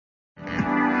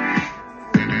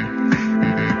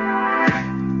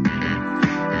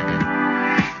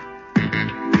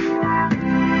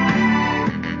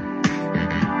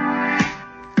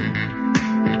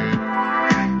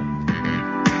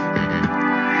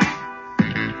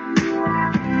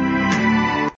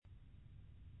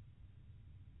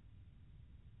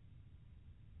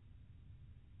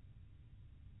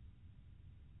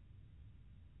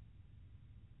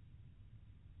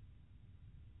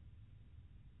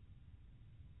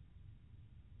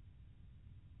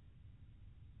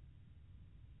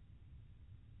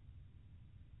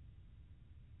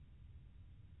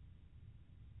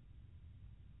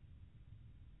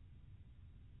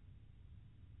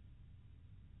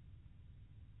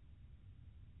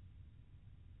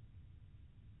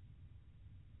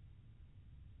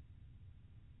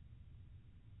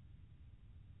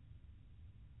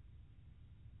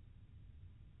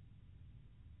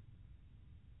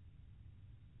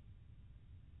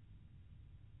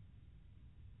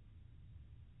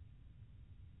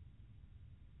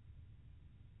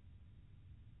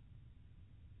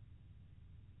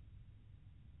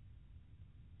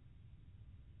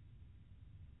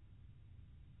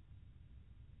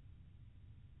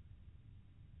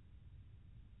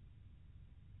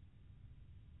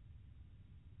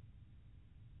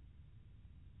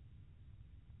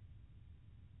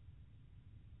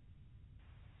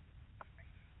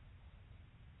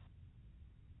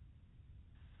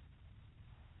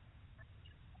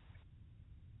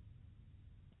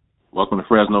Welcome to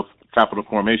Fresno Capital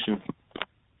Formation.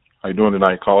 How you doing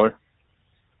tonight, caller?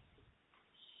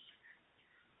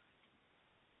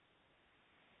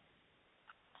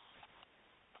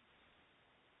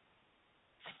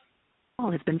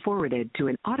 Call has been forwarded to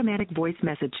an automatic voice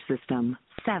message system.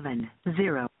 70.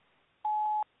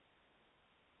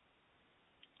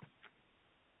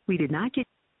 We did not get.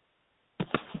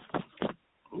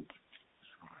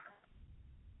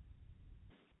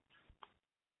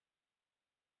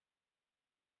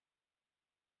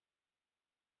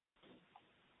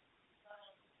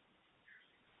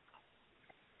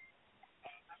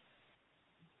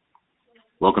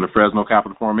 Welcome to Fresno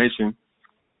Capital Formation.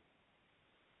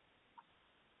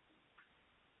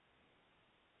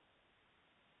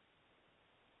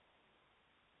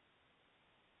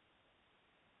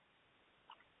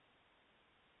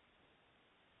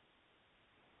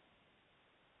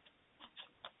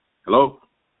 Hello?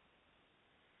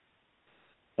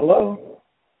 Hello?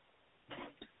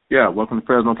 Yeah, welcome to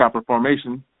Fresno Capital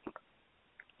Formation.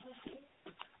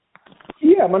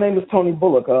 Yeah, my name is Tony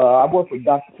Bullock. I work with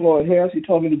Dr. Floyd Harris. He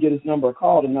told me to get his number a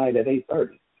call tonight at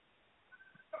 8:30.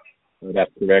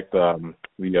 That's correct.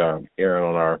 We are airing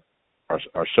on our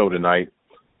show tonight.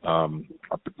 Our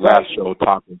last show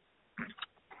topic.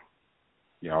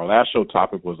 Yeah, our last show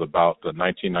topic was about the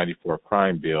 1994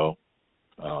 crime bill.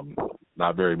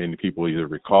 Not very many people either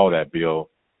recall that bill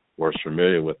or are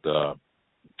familiar with the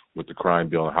crime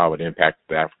bill and how it impacted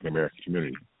the African American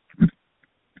community.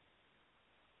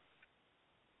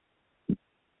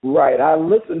 Right. I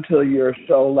listened to your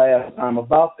show last time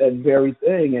about that very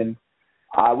thing, and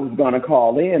I was going to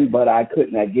call in, but I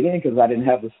could not get in because I didn't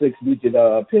have the 6-digit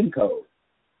PIN code.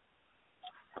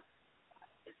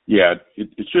 Yeah,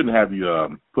 it shouldn't have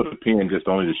you put a PIN, just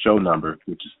only the show number,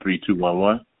 which is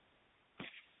 3211.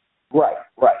 Right.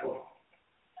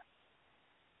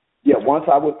 Yeah, once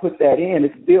I would put that in,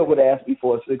 it still would ask me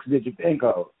for a 6-digit PIN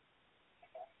code.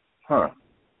 Huh.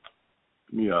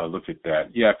 Let me look at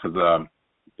that. Yeah, because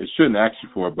it shouldn't ask you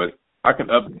for it, but I can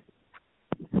update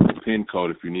the PIN code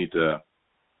if you need to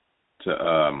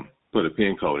put a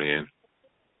PIN code in.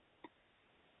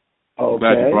 Okay. I'm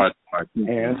glad you brought it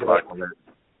so I can let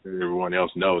everyone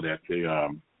else know that they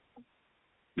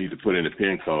need to put in a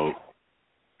PIN code.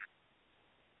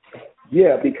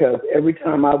 Yeah, because every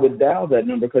time I would dial that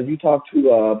number, because you talked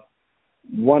to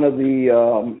one of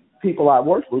the people I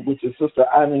worked with, which is Sister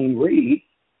Eileen Reed,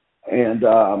 and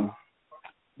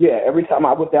every time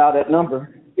I would dial that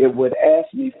number, it would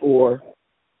ask me for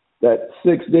that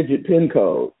 6-digit PIN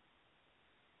code.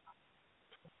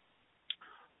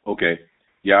 Okay.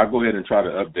 Yeah, I'll go ahead and try to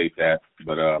update that,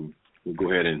 but we'll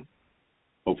go ahead and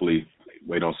hopefully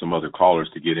wait on some other callers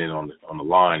to get in on the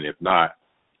line. If not,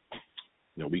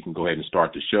 we can go ahead and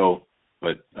start the show.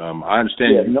 But I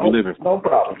understand you live in. No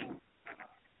problem.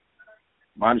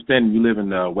 I understand you live in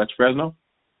West Fresno.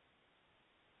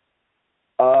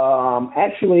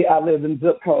 Actually, I live in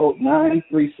zip code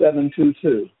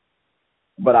 93722,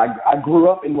 but I grew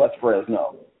up in West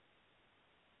Fresno.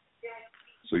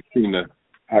 So you've seen the.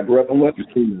 I grew up in West.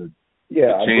 You've seen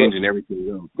the change and everything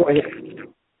else. Go ahead.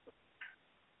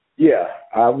 Yeah,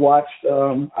 I watched.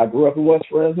 I grew up in West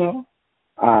Fresno.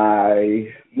 I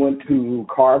went to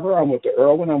Carver. I went to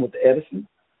Irwin. I went to Edison.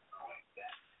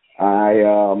 I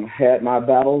had my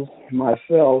battles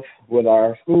myself with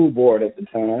our school board at the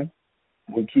time,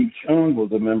 when Keith Chung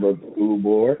was a member of the school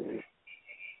board.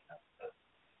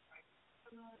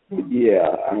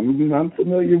 Yeah, I'm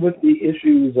familiar with the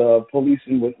issues of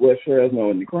policing with West Fresno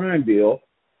and the crime bill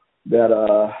that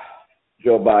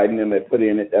Joe Biden had put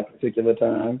in at that particular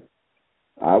time.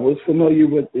 I was familiar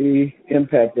with the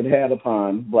impact it had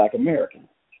upon Black Americans.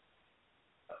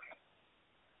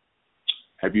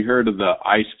 Have you heard of the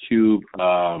Ice Cube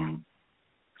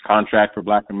contract for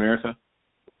Black America?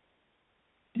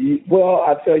 Well,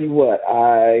 I tell you what,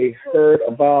 I heard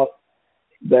about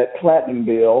that platinum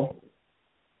bill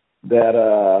that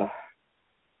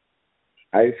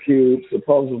Ice Cube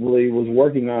supposedly was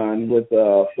working on with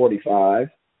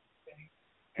 45,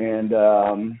 and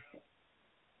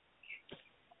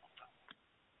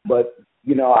but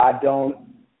I don't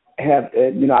have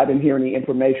I didn't hear any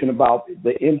information about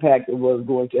the impact it was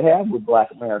going to have with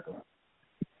Black America.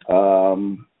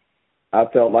 I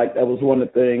felt like that was one of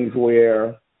the things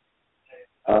where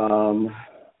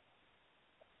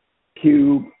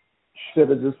Cube should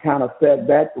have just kind of sat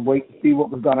back to wait to see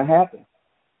what was going to happen.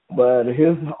 But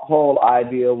his whole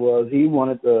idea was he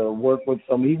wanted to work with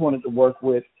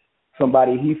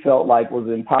somebody he felt like was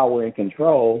in power and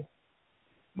control.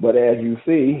 But as you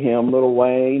see, him, Lil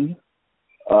Wayne,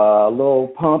 Lil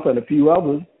Pump, and a few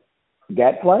others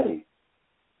got played.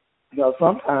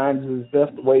 sometimes it's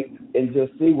best to wait and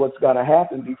just see what's going to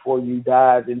happen before you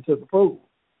dive into the pool.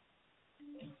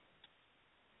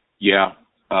 Yeah,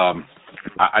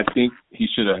 I think he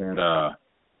should have had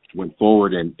went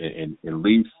forward and at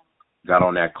least got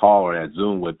on that call or that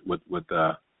Zoom with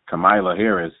Kamala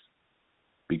Harris,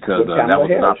 because that was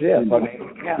an opportunity.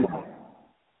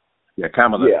 Yeah,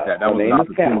 Kamala. Yeah, that was an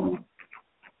opportunity.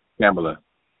 Kamala,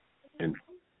 and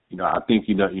I think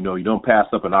you don't pass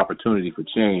up an opportunity for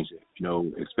change.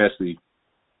 Especially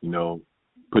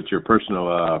put your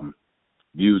personal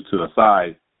views to the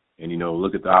side and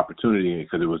look at the opportunity,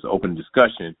 because it was open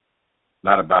discussion,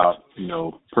 not about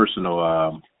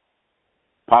personal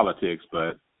politics,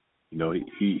 but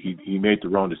he made the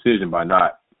wrong decision by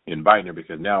not inviting her,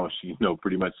 because now she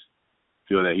pretty much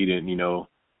feel that he didn't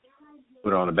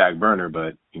put her on the back burner,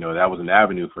 but that was an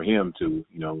avenue for him to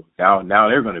now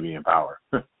they're going to be in power.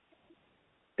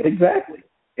 Exactly.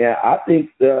 Yeah, I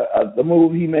think the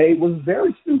move he made was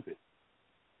very stupid.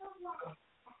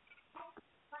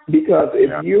 Because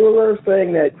if you're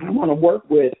saying that you want to work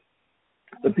with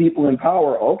the people in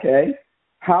power, okay,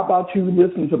 how about you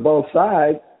listen to both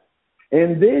sides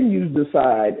and then you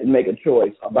decide and make a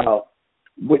choice about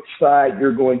which side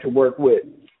you're going to work with?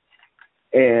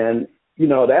 And,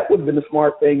 that would have been a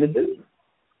smart thing to do.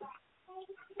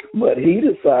 But he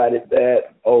decided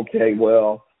that, okay,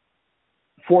 well,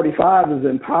 45 is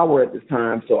in power at this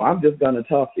time, so I'm just going to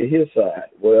talk to his side.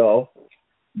 Well,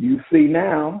 you see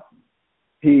now,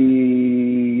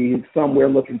 he's somewhere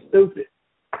looking stupid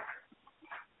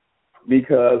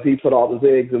because he put all his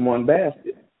eggs in one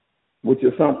basket, which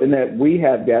is something that we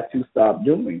have got to stop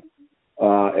doing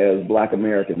as Black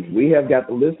Americans. We have got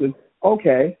to listen.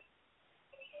 Okay,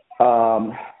 our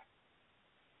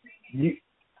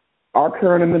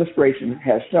current administration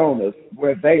has shown us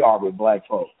where they are with Black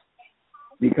folks.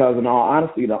 Because in all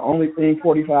honesty, the only thing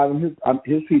 45 and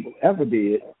his people ever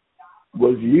did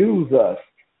was use us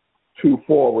to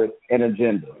forward an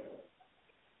agenda.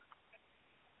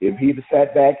 If he'd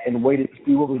sat back and waited to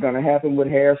see what was going to happen with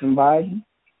Harris and Biden,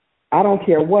 I don't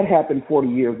care what happened 40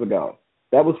 years ago.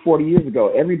 That was 40 years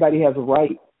ago. Everybody has a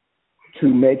right to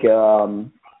make a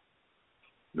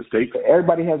mistake.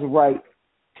 Everybody has a right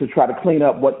to try to clean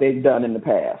up what they've done in the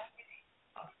past.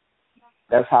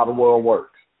 That's how the world works.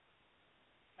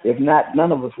 If not,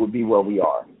 none of us would be where we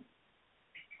are,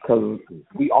 because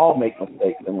we all make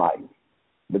mistakes in life.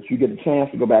 But you get a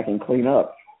chance to go back and clean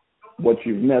up what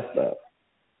you've messed up.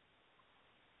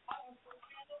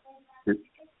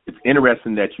 It's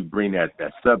interesting that you bring that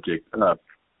subject up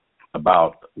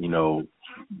about,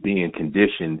 being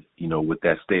conditioned, with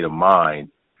that state of mind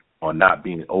on not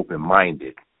being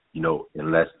open-minded,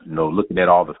 unless, looking at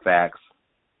all the facts,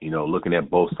 looking at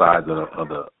both sides of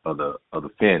the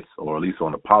fence, or at least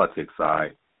on the politics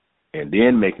side, and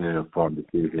then making an informed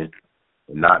decision,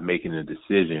 and not making a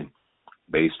decision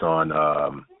based on,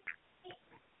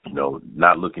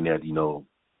 not looking at, the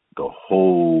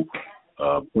whole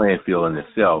playing field in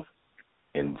itself,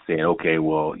 and saying, okay,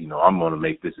 well, I'm going to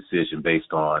make this decision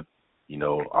based on,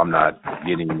 I'm not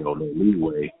getting, no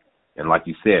leeway. And like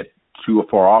you said, too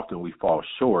far often we fall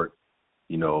short,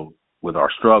 with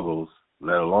our struggles,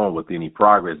 let alone with any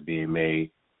progress being made,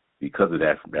 because of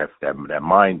that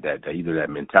mind, that either that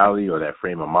mentality or that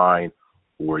frame of mind,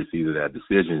 or it's either that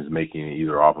decision is making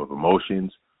either off of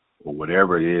emotions or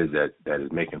whatever it is that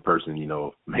is making a person,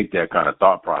 make that kind of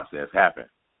thought process happen.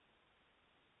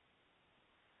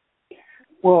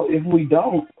 Well, if we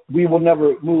don't, we will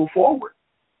never move forward.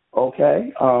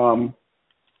 Okay?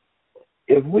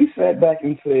 If we sat back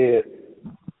and said,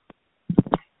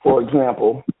 for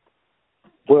example,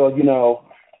 well,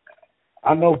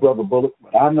 I know Brother Bullock,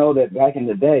 but I know that back in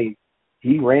the day,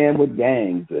 he ran with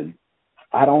gangs, and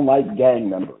I don't like gang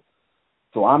members,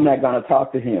 so I'm not going to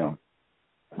talk to him.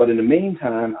 But in the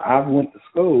meantime, I've went to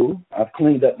school, I've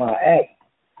cleaned up my act,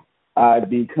 I've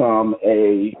become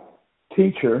a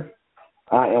teacher,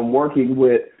 I am working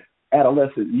with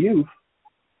adolescent youth,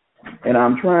 and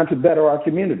I'm trying to better our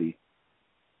community.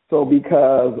 So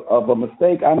because of a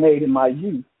mistake I made in my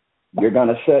youth, you're going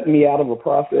to shut me out of a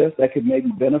process that could maybe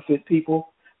benefit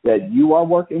people that you are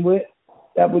working with?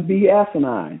 That would be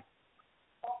asinine.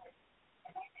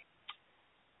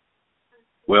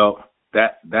 Well,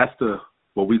 that's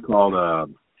what we call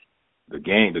the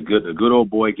gang, the good old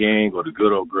boy gang, or the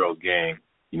good old girls gang.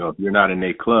 If you're not in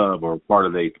a club or part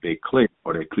of they clique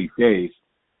or their cliches,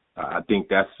 I think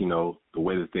that's the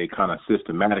way that they kind of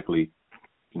systematically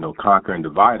conquer and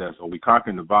divide us, or we conquer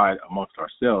and divide amongst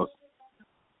ourselves.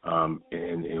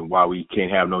 And why we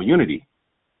can't have no unity,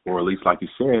 or at least, like you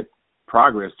said,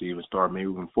 progress to even start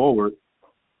moving forward.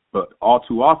 But all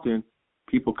too often,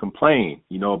 people complain,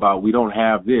 about we don't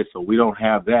have this or we don't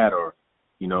have that or,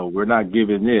 we're not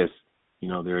given this.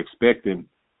 They're expecting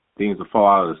things to fall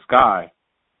out of the sky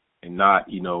and not,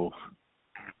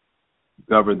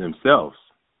 govern themselves.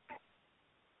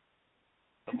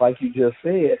 Like you just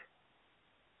said,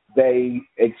 they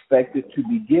expect it to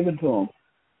be given to them.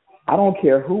 I don't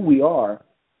care who we are.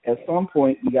 At some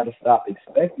point, we got to stop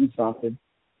expecting something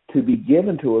to be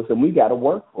given to us, and we got to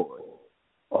work for it.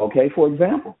 Okay, for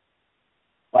example,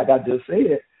 like I just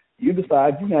said, you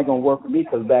decide you're not going to work for me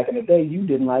because back in the day you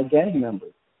didn't like gang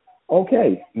members.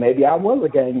 Okay, maybe I was a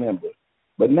gang member,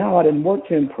 but now I didn't work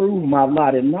to improve my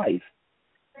lot in life.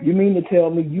 You mean to tell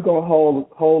me you're going to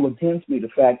hold against me the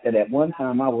fact that at one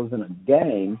time I was in a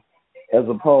gang as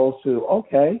opposed to,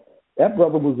 okay, that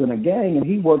brother was in a gang and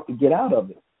he worked to get out of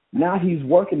it. Now he's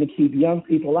working to keep young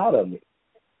people out of it.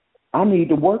 I need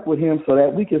to work with him so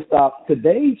that we can stop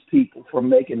today's people from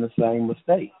making the same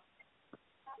mistake.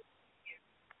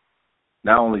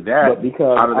 Not only that, but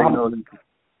because how do they know?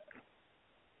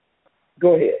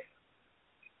 Go ahead.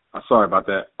 I'm sorry about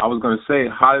that. I was going to say,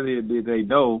 how do they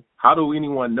know? How do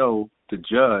anyone know to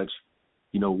judge,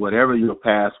 whatever your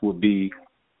past would be,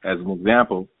 as an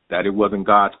example, that it wasn't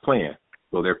God's plan?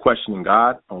 So they're questioning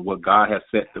God on what God has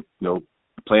set the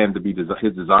plan to be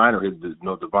his design or his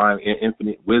divine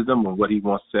infinite wisdom on what he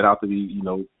wants to set out to be,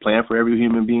 plan for every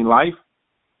human being life.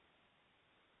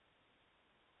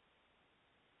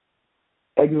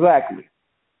 Exactly.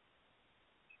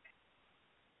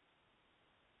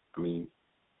 I mean,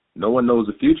 no one knows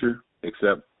the future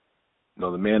except,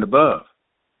 the man above.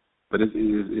 But it's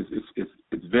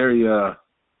very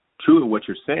true to what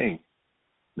you're saying.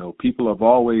 People have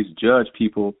always judged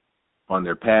people on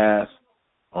their past,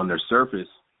 on their surface,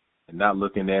 and not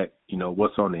looking at,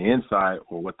 what's on the inside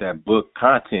or what that book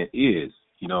content is.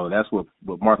 That's what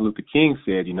Martin Luther King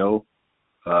said, he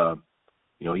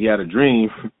had a dream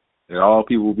that all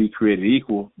people will be created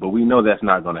equal, but we know that's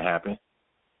not going to happen.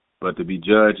 But to be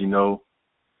judged,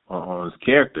 on his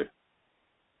character.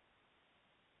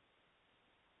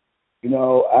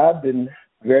 I've been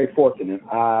very fortunate.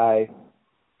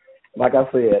 Like I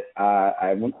said,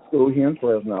 I went to school here in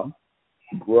Fresno,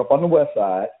 grew up on the west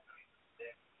side.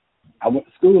 I went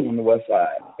to school on the west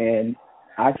side, and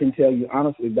I can tell you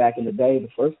honestly, back in the day, the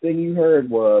first thing you heard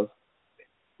was,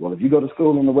 well, if you go to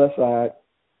school on the west side,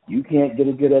 you can't get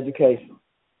a good education.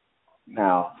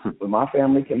 Now, when my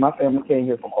family came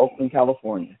here from Oakland,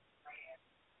 California.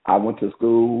 I went to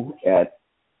school at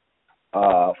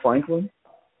Franklin,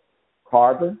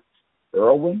 Carver,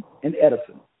 Irwin, and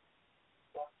Edison.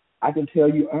 I can tell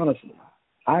you honestly,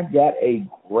 I got a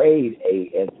grade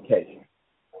A education,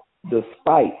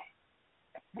 despite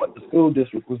what the school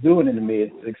district was doing in the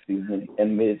mid-'60s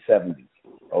and mid-'70s,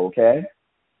 okay?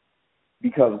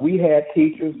 Because we had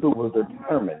teachers who were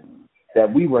determined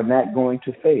that we were not going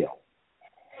to fail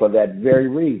for that very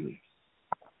reason.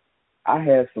 I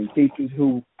had some teachers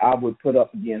who I would put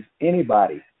up against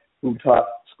anybody who taught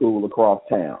school across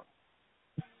town.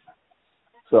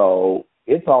 So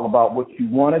it's all about what you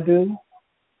want to do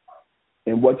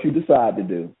and what you decide to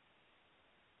do.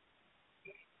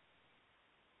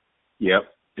 Yep.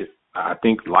 I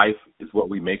think life is what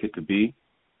we make it to be,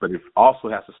 but it also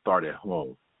has to start at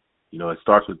home. It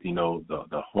starts with,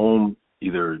 the home,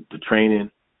 either the training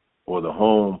or the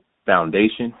home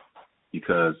foundation,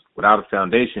 because without a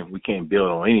foundation, we can't build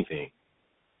on anything.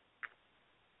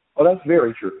 Oh, that's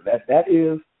very true.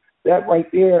 That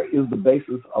right there is the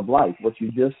basis of life, what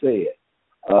you just said.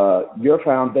 Your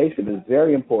foundation is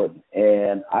very important.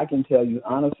 And I can tell you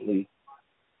honestly,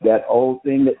 that old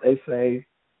thing that they say,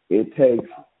 it takes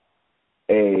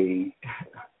a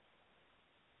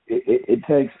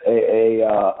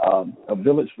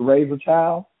village to raise a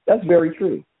child. That's very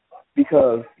true,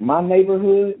 because my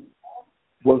neighborhood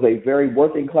was a very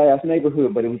working class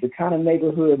neighborhood, but it was the kind of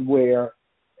neighborhood where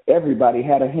everybody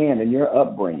had a hand in your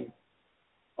upbringing.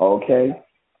 Okay?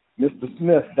 Mr.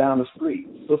 Smith down the street,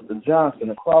 Sister Johnson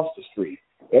across the street.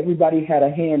 Everybody had a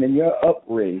hand in your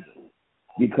upbringing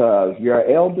because your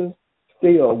elders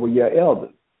still were your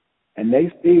elders, and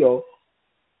they still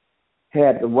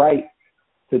had the right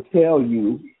to tell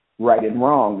you right and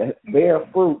wrong, to bear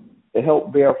fruit, to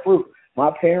help bear fruit. My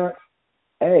parents,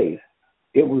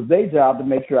 it was their job to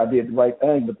make sure I did the right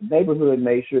thing, but the neighborhood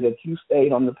made sure that you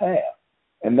stayed on the path.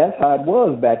 And that's how it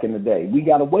was back in the day. We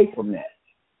got away from that.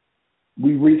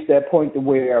 We reached that point to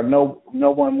where no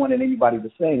one wanted anybody to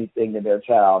say anything to their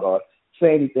child or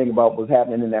say anything about what's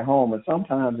happening in their home. And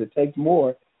sometimes it takes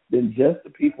more than just the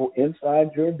people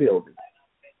inside your building.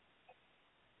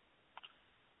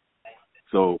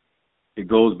 So it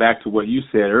goes back to what you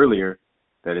said earlier.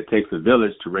 that it takes a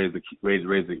village to raise a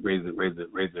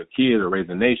kid or raise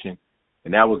a nation,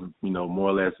 and that was, more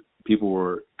or less, people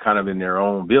were kind of in their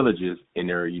own villages, in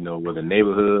their, with a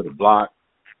neighborhood, a block.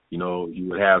 You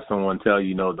would have someone tell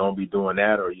you, don't be doing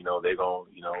that, or they're gonna,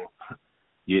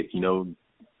 get, you're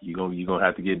gonna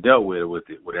have to get dealt with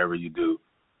it, whatever you do.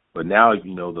 But now,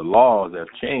 the laws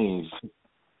have changed,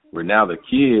 where now the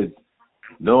kids,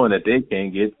 knowing that they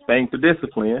can't get spanked or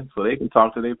disciplined, so they can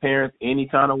talk to their parents any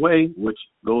kind of way, which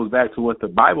goes back to what the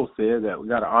Bible says, that we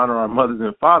got to honor our mothers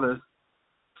and fathers,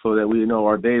 so that we know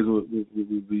our days will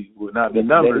not be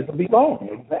numbered. Days will be gone.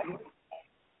 Exactly.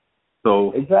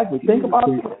 So exactly. Think about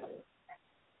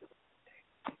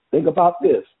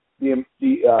this. The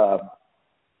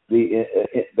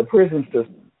prison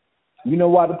system. You know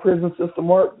why the prison system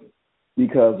works?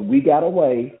 Because we got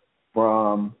away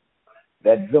from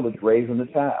that village raising the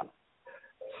child.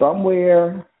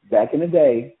 Somewhere back in the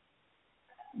day,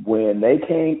 when they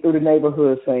came through the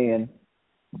neighborhood saying,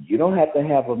 you don't have to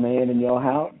have a man in your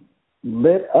house,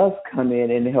 let us come in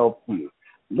and help you.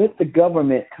 Let the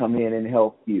government come in and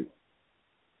help you.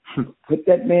 Put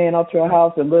that man out your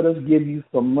house and let us give you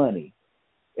some money.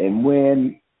 And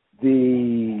when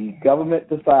the government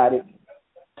decided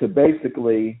to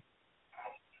basically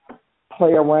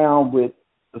play around with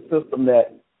the system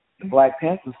that the Black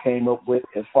Panthers came up with,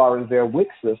 as far as their WIC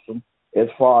system, as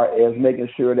far as making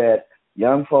sure that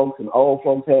young folks and old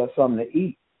folks had something to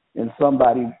eat, and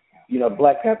somebody, the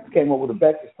Black Panthers came up with a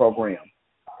Texas program.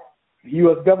 The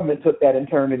U.S. government took that and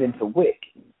turned it into WIC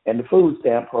and the food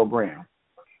stamp program.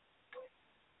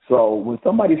 So when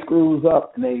somebody screws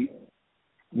up and they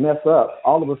mess up,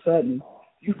 all of a sudden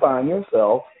you find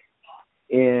yourself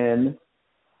in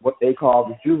what they call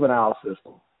the juvenile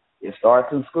system. It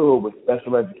starts in school with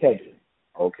special education,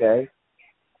 okay?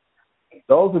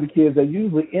 Those are the kids that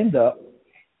usually end up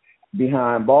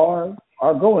behind bars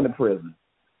or going to prison.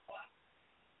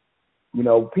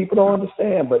 People don't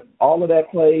understand, but all of that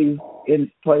plays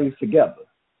together.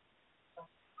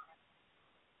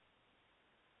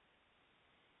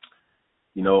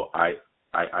 I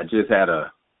just had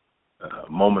a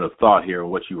moment of thought here on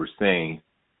what you were saying.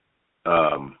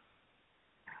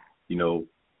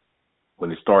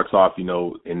 When it starts off,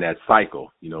 in that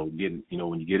cycle, when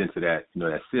you get into that,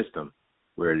 that system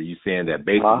where you're saying that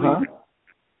basically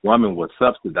woman was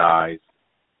subsidized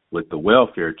with the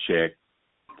welfare check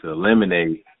to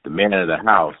eliminate the man of the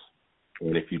house.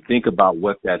 And if you think about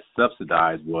what that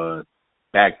subsidized was,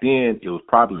 back then it was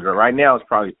probably, right now it's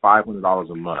probably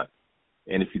 $500 a month.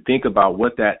 And if you think about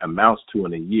what that amounts to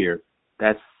in a year,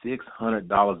 that's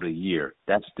 $600 a year.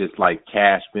 That's just like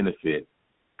cash benefit.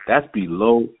 That's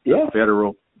below the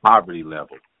federal poverty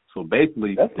level. So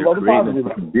basically, they're creating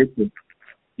a condition,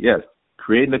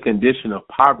 creating a condition of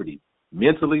poverty,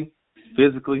 mentally,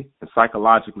 physically, and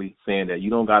psychologically, saying that you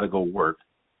don't got to go work,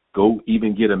 go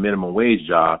even get a minimum wage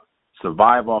job,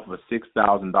 survive off of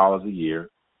 $6,000 a year,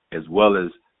 as well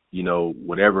as,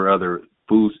 whatever other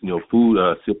food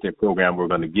assistance program we're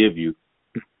going to give you,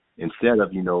 instead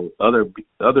of, other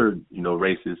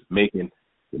races making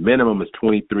the minimum is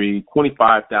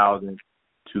 25,000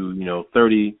 to,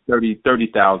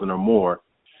 30,000 or more,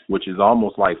 which is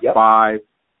almost like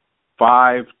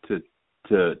five to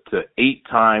 8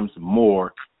 times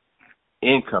more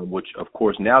income, which of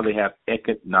course now they have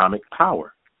economic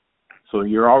power. So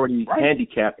you're already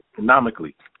handicapped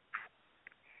economically.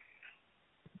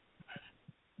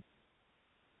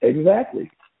 Exactly.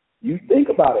 You think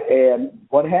about it, and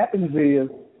what happens is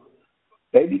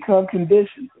they become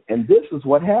conditioned, and this is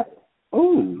what happens.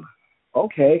 Ooh,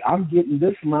 okay, I'm getting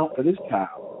this amount for this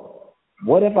child.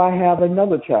 What if I have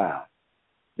another child?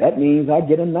 That means I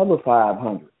get another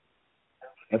 500.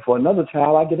 And for another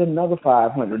child, I get another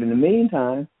 500. In the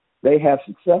meantime, they have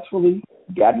successfully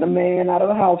gotten a man out of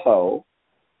the household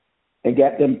and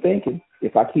got them thinking,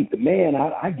 if I keep the man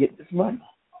out, I get this money.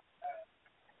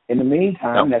 In the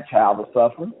meantime, that child is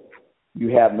suffering.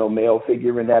 You have no male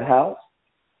figure in that house.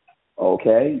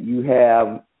 Okay,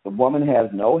 the woman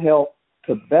has no help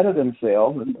to better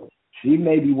themselves, and she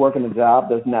may be working a job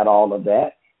that's not all of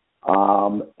that,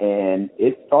 and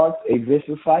it starts a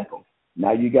vicious cycle.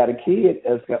 Now you got a kid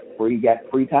that's got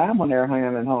free time on their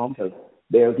hand at home because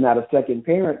there's not a second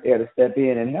parent there to step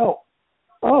in and help.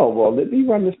 Oh, well, let me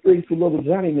run the streets for little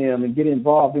Johnny and them and get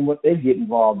involved in what they get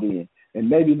involved in, and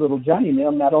maybe little Johnny and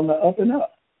them not on the up and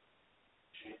up.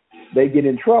 They get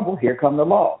in trouble, here come the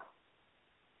law.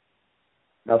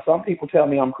 Now, some people tell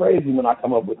me I'm crazy when I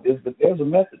come up with this, but there's a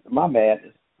method to my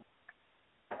madness.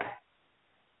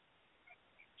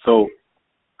 So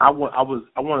I want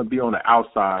to be on the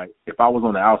outside. If I was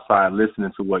on the outside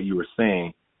listening to what you were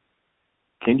saying,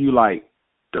 can you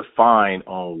define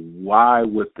on why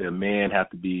would the man have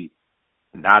to be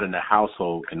not in the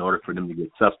household in order for them to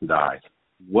get subsidized?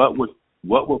 What would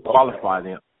qualify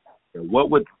them? And what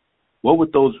would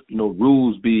those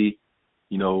rules be,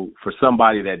 for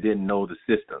somebody that didn't know the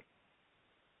system?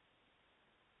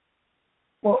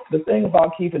 Well, the thing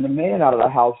about keeping the man out of the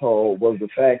household was the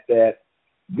fact that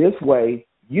this way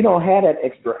you don't have that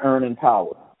extra earning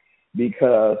power.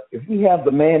 Because if we have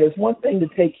the man, it's one thing to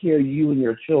take care of you and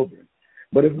your children.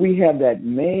 But if we have that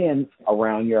man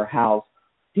around your house,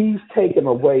 he's taking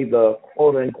away the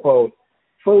quote-unquote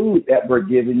food that we're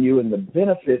giving you and the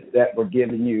benefits that we're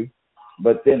giving you.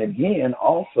 But then again,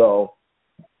 also,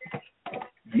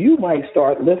 you might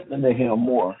start listening to him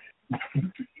more.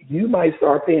 You might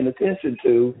start paying attention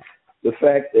to the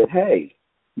fact that, hey,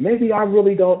 maybe I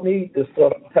really don't need this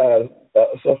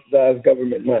subsidized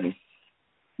government money.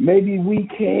 Maybe we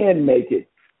can make it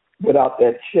without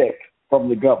that check from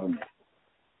the government.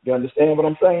 You understand what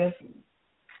I'm saying?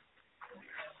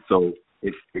 So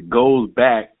it goes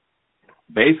back,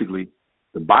 basically,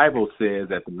 the Bible says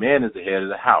that the man is the head of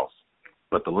the house,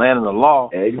 but the land of the law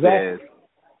says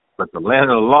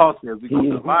we can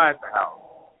divide the house.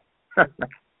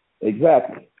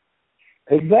 Exactly.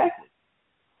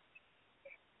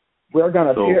 We're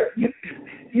gonna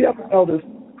you have to know this,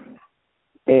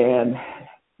 and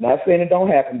not saying it don't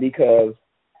happen because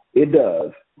it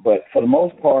does, but for the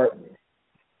most part,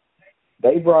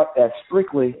 they brought that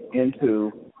strictly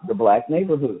into the black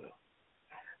neighborhood.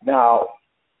 Now,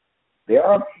 there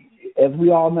are, as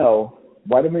we all know,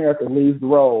 white America leads the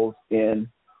roles in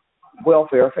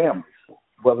welfare families,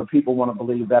 whether people want to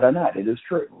believe that or not. It is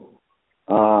true.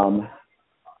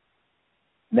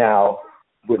 Now,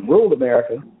 with rural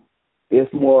America,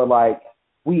 it's more like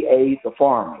we aid the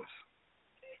farmers,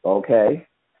 okay?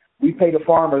 We pay the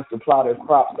farmers to plow their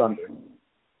crops under.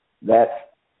 That's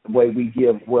the way we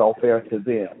give welfare to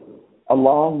them,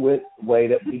 along with the way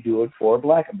that we do it for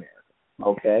black America,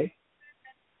 okay?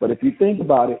 But if you think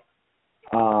about it,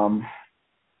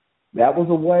 that was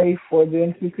a way for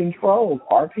them to control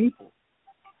our people.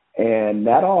 And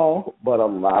not all, but a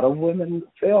lot of women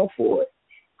fell for it.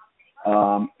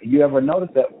 You ever notice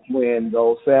that when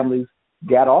those families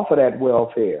got off of that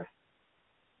welfare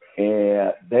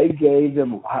and they gave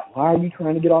them, why are you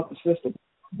trying to get off the system?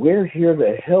 We're here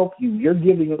to help you. You're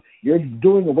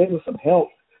doing away with some help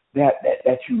that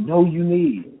you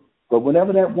need. But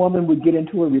whenever that woman would get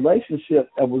into a relationship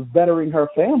that was bettering her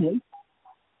family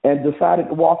and decided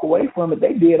to walk away from it,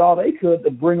 they did all they could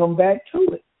to bring them back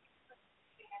to it.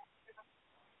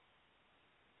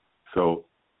 So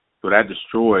that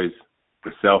destroys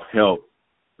the self-help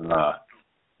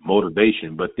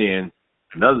motivation. But then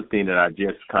another thing that I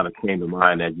just kind of came to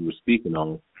mind as you were speaking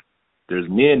on, there's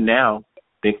men now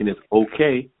thinking it's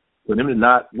okay for them to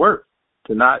not work,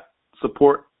 to not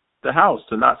support the house,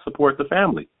 to not support the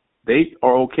family. They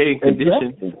are okay in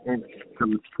condition.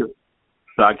 Exactly.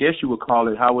 So I guess you would call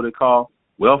it, how would it call,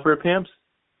 welfare pimps?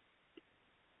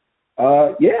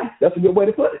 Yeah, that's a good way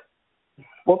to put it.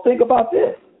 Well, think about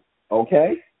this,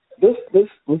 okay?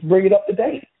 Let's bring it up to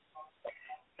date.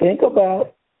 Think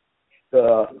about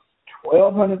the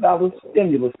 $1,200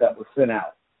 stimulus that was sent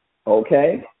out,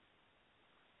 okay?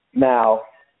 Now,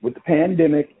 with the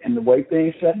pandemic and the way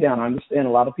things shut down, I understand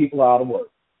a lot of people are out of work.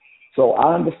 So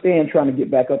I understand trying to get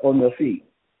back up on their feet.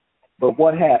 But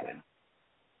what happened?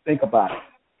 Think about it.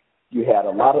 You had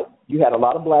a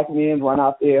lot of black men run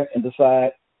out there and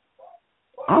decide,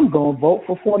 I'm going to vote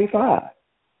for 45.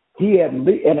 And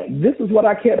this is what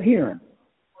I kept hearing.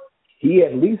 He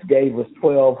at least gave us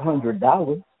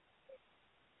 $1,200.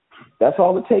 That's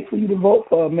all it takes for you to vote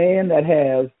for a man that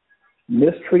has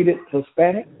mistreated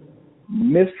Hispanic,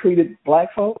 mistreated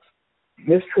black folks,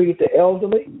 mistreated the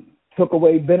elderly, took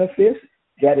away benefits,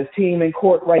 got his team in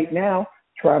court right now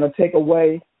trying to take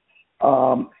away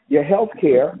your health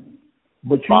care,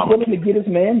 but you're willing to get his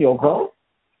man your vote?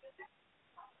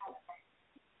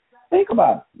 Think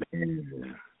about it.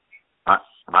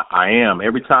 I am.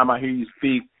 Every time I hear you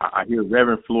speak, I hear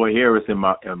Reverend Floyd Harris in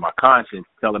my conscience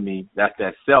telling me that's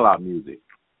that sellout music.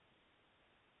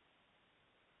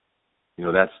 You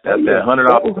know, that's that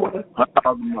 $100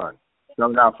 a month.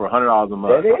 Selling out for $100 a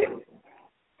month.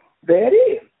 That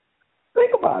is.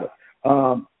 Think about it.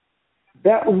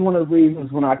 That was one of the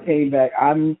reasons when I came back.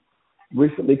 I'm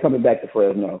recently coming back to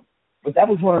Fresno, but that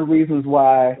was one of the reasons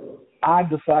why I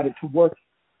decided to work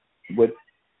with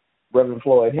Reverend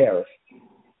Floyd Harris.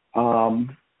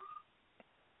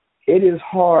 It is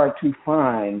hard to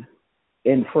find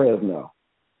in Fresno.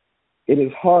 It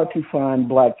is hard to find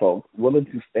black folks willing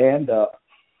to stand up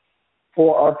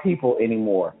for our people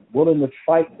anymore, willing to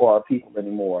fight for our people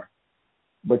anymore.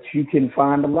 but you can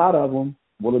find a lot of them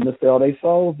willing to sell their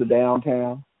souls to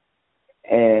downtown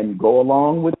and go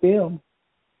along with them.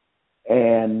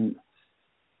 And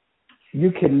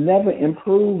you can never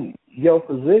improve your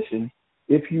position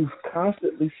if you're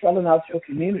constantly selling out your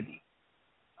community.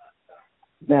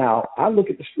 Now, I look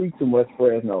at the streets in West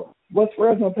Fresno. West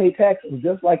Fresno pay taxes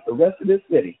just like the rest of this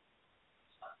city.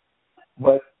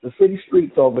 But the city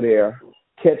streets over there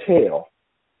catch hell.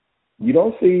 You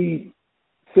don't see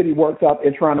city works out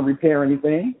there trying to repair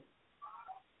anything.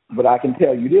 But I can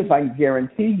tell you this, I can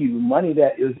guarantee you money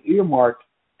that is earmarked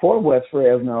for West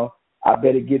Fresno, I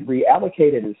bet it get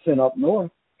reallocated and sent up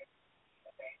north.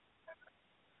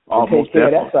 Almost take care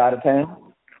of that side of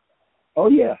town. Oh,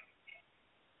 yeah.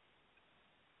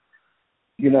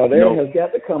 There has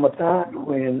got to come a time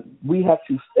when we have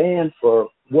to stand for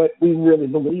what we really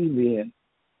believe in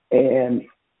and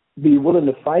be willing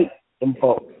to fight them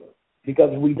folks.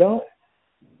 Because if we don't,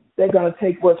 they're going to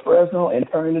take West Fresno and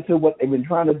turn it into what they've been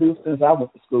trying to do since I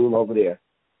went to school over there.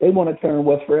 They want to turn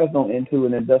West Fresno into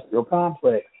an industrial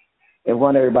complex and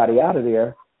run everybody out of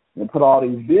there and put all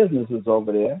these businesses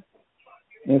over there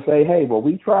and say, hey, well,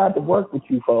 we tried to work with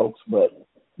you folks, but,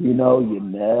 you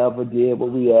never did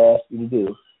what we asked you to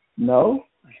do. No,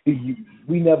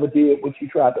 we never did what you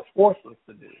tried to force us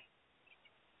to do.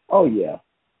 Oh, yeah.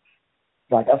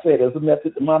 Like I said, there's a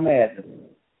method to my madness.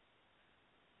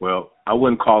 Well, I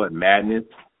wouldn't call it madness.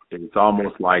 It's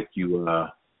almost like you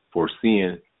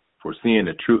foreseeing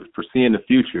the truth, foreseeing the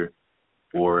future,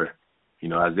 or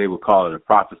as they would call it, a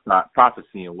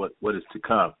prophecy and what is to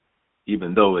come,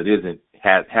 even though it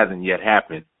hasn't yet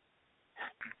happened.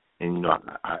 And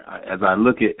as I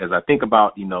think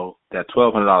about that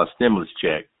 $1,200 stimulus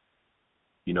check,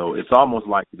 it's almost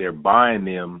like they're buying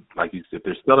them, like you said,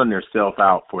 they're selling themselves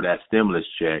out for that stimulus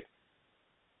check,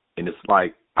 and it's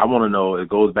like, I want to know, it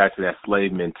goes back to that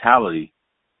slave mentality.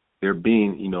 They're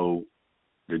being,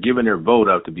 they're giving their vote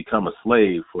up to become a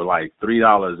slave for like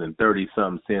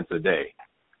 $3.30 a day.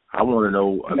 I want to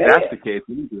know if that's the case.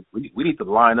 We need to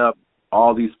line up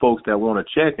all these folks that want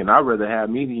to check, and I'd rather have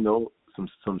me, some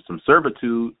servants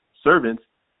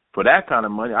for that kind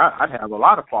of money. I'd have a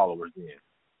lot of followers then.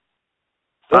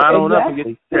 Sign on up and get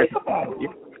the check.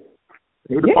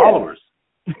 They're the followers.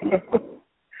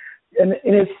 And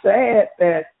it's sad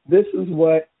that this is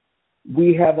what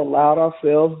we have allowed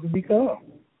ourselves to become.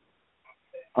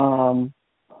 And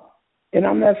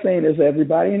I'm not saying it's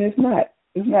everybody, and it's not.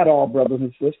 It's not all brothers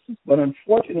and sisters, but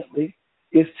unfortunately,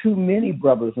 it's too many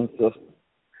brothers and sisters.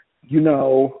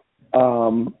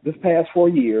 This past 4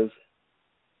 years,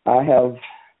 I have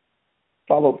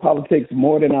followed politics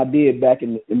more than I did back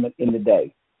in the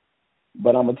day.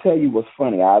 But I'm gonna tell you what's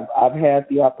funny. I've had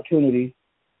the opportunity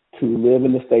to live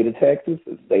in the state of Texas,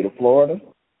 the state of Florida.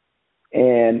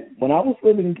 And when I was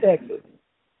living in Texas,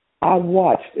 I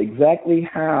watched exactly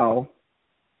how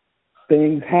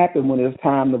things happen when it's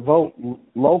time to vote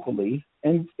locally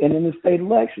and in the state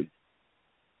elections.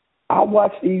 I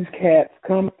watched these cats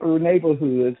come through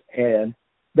neighborhoods and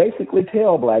basically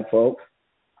tell black folks,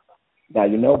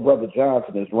 now, Brother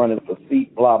Johnson is running for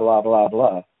seat, blah, blah, blah,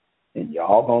 blah, and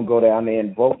y'all going to go down there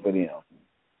and vote for them.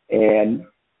 And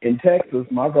in Texas,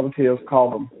 my relatives call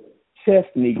them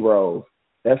chest Negroes.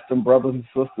 That's some brothers and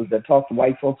sisters that talk to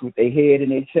white folks with their head in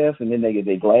their chest, and then they get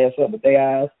their glass up with their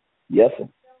eyes. Yes, sir.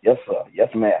 Yes, sir. Yes,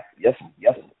 ma'am. Yes, sir.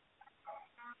 Yes,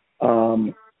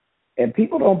 sir. And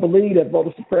people don't believe that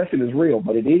voter suppression is real,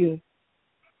 but it is.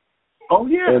 Oh,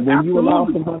 yeah, and when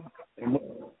absolutely.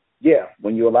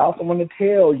 When you allow someone to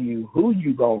tell you who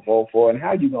you going to vote for and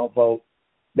how you going to vote,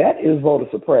 that is voter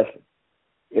suppression.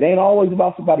 It ain't always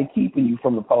about somebody keeping you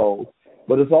from the polls,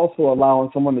 but it's also allowing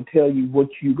someone to tell you what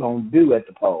you going to do at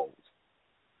the polls.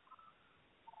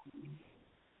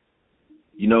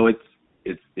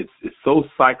 It's so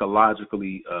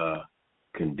psychologically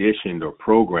conditioned or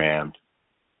programmed.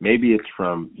 Maybe it's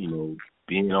from being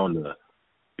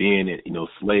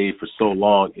slave for so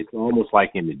long. It's almost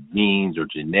like in the genes or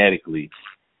genetically,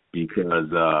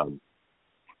 because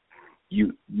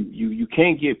you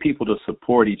can't get people to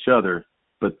support each other.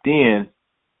 But then,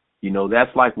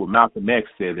 that's like what Malcolm X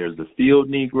said. There's the field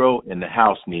Negro and the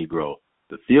house Negro.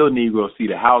 The field Negro see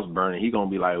the house burning, he gonna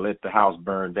be like, let the house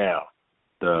burn down.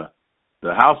 The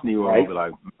house Negro will be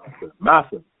like,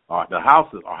 Master, our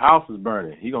house is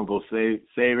burning. He gonna go save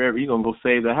he gonna go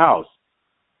save the house.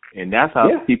 And that's how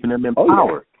it's keeping them in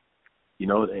power.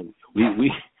 And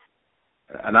we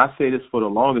and I say this for the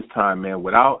longest time, man,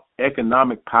 without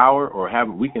economic power or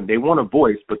they want a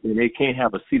voice, but then they can't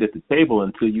have a seat at the table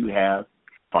until you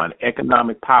find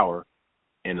economic power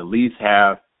and at least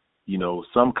have,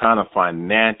 some kind of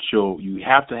financial. You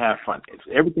have to have fun.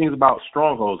 Everything's about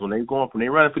strongholds. When they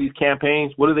running for these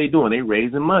campaigns, what are they doing? They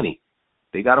raising money.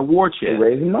 They got a war chest. They're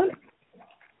raising money.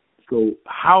 So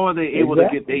how are they able to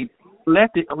get they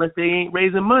elected unless they ain't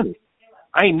raising money?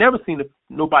 I ain't never seen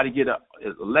nobody get an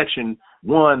election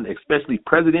won, especially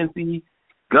presidency,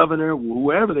 governor,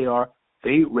 whoever they are.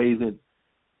 They raising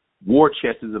war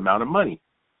chest amount of money.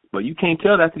 But you can't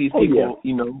tell that to these people. Yeah.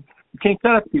 You can't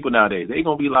tell that to people nowadays. They're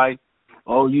gonna be like,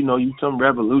 oh, you some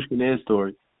revolutionist,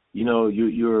 or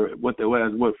you're what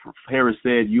Harris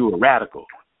said, you're a radical.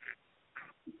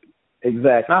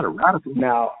 Exactly. It's not a radical.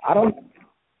 Now I don't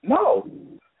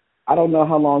know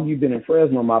how long you've been in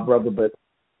Fresno, my brother, but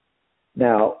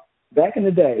now back in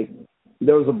the day,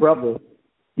 there was a brother.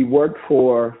 He worked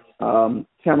for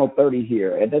Channel 30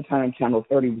 here. At that time, Channel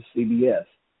 30 was CBS,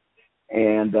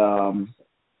 and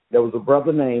there was a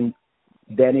brother named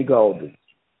Danny Golden.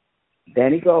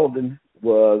 Danny Golden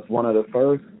was one of the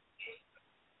first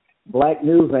black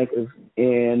news anchors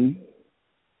in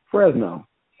Fresno.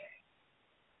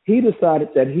 He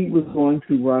decided that he was going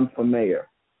to run for mayor.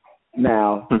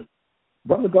 Now,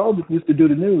 Brother Golden used to do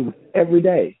the news every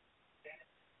day.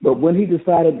 But when he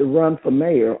decided to run for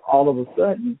mayor, all of a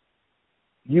sudden,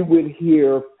 you would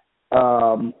hear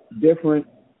different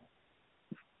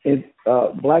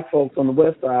black folks on the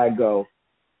west side go,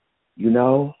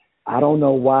 I don't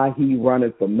know why he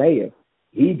running for mayor.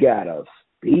 He got a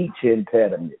speech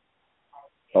impediment.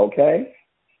 Okay?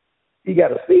 He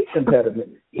got a speech impediment.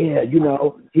 Yeah,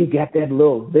 he got that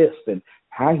little lisp, and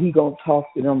how he gonna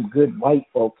talk to them good white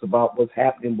folks about what's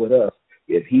happening with us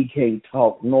if he can't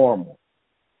talk normal?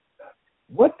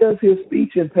 What does his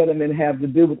speech impediment have to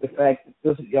do with the fact that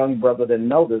this young brother didn't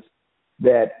notice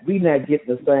that we not getting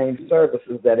the same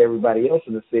services that everybody else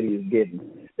in the city is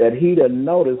getting? That he didn't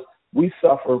notice we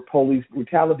suffer police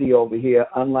brutality over here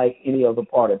unlike any other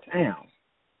part of town.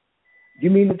 You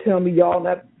mean to tell me y'all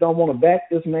don't want to back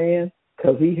this man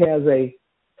because he has a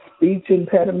speech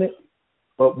impediment?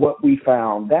 But what we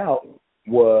found out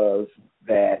was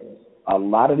that a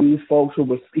lot of these folks who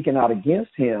were speaking out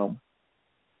against him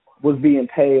was being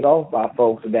paid off by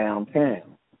folks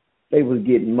downtown. They was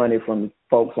getting money from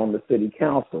folks on the city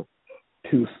council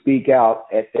to speak out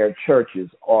at their churches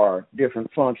or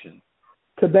different functions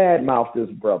to badmouth this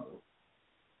brother.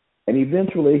 And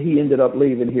eventually he ended up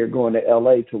leaving here, going to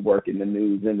L.A. to work in the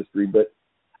news industry. But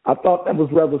I thought that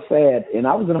was rather sad. And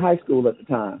I was in high school at the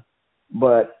time.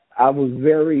 But I was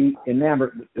very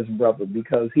enamored with this brother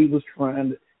because he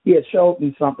had showed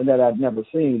me something that I'd never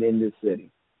seen in this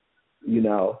city,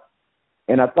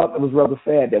 And I thought that was rather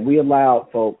sad that we allowed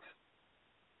folks,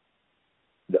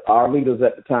 our leaders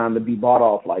at the time, to be bought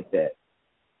off like that.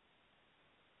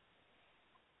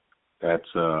 That's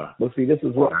well, see, this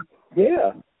is what,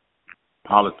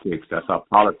 politics. That's how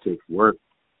politics work,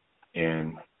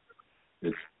 and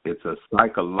it's a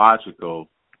psychological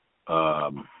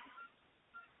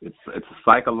it's a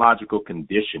psychological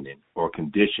conditioning or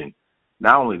condition.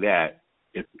 Not only that,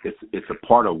 it's a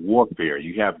part of warfare.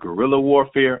 You have guerrilla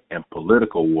warfare and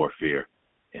political warfare,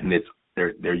 and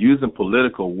they're using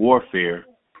political warfare,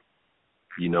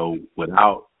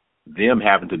 without them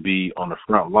having to be on the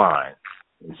front line.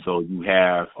 And so you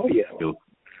have your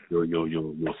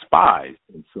spies,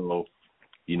 and so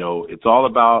it's all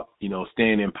about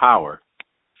staying in power,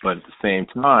 but at the same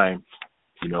time,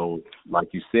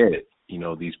 like you said,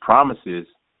 these promises,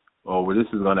 oh, well, this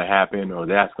is going to happen, or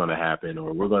that's going to happen,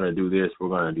 or we're going to do this, we're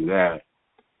going to do that,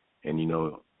 and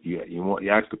you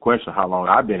ask the question how long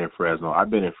I've been in Fresno.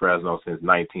 I've been in Fresno since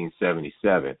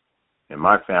 1977, and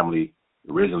my family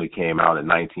originally came out in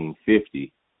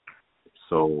 1950,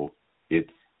 so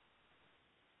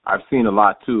I've seen a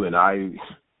lot too, and I've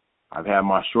had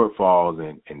my shortfalls,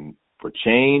 and for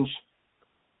change,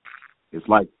 it's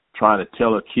like trying to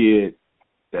tell a kid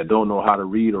that don't know how to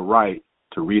read or write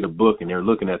to read a book, and they're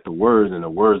looking at the words, and the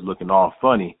words looking all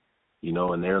funny,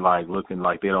 and they're like looking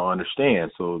like they don't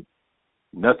understand. So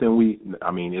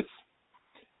it's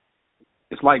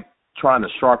like trying to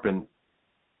sharpen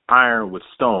iron with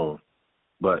stone,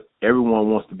 but everyone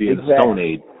wants to be in the Stone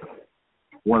Age,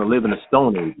 want to live in the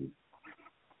Stone Age.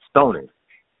 Stone Age.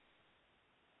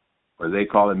 Or they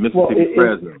call it Mississippi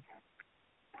Fresno.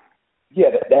 Yeah,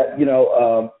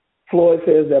 Floyd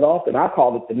says that often. I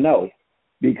call it the no,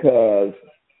 because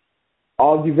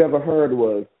all you've ever heard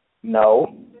was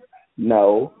no,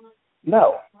 no,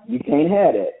 no. You can't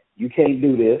have that. You can't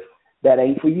do this. That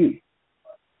ain't for you.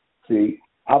 See,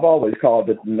 I've always called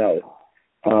it no.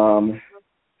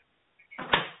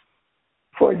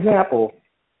 For example,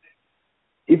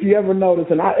 if you ever notice,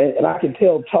 and I can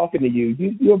tell talking to you,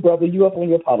 you're a brother, you up on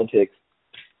your politics.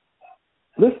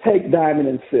 let's take Diamond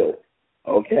and Silk,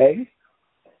 okay,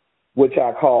 which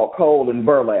I call coal and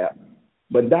burlap.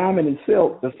 But Diamond and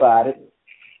Silk decided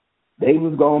they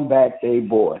was going back their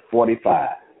boy, 45.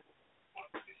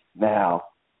 Now,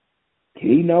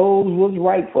 he knows what's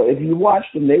right for. If you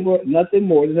watched them, they were nothing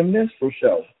more than a minstrel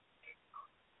show.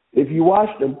 If you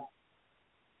watched them,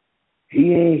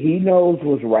 he knows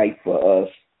what's right for us.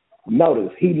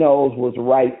 Notice, he knows what's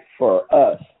right for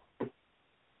us.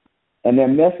 And their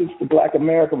message to Black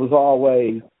America was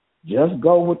always, just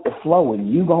go with the flow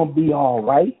and you going to be all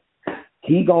right.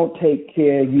 He going to take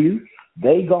care of you.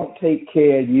 They going to take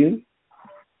care of you.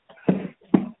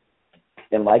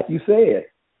 And like you said,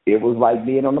 it was like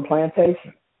being on the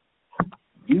plantation.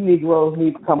 You Negroes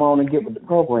need to come on and get with the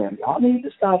program. Y'all need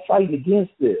to start fighting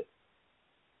against this.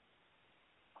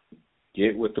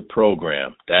 Get with the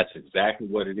program. That's exactly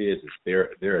what it is. It's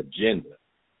their agenda,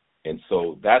 and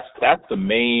so that's the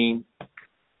main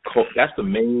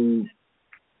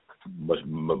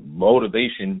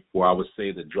motivation, or I would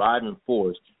say the driving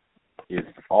force, is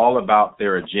all about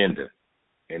their agenda.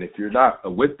 And if you're not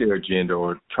with their agenda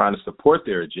or trying to support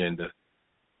their agenda,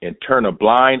 and turn a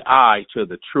blind eye to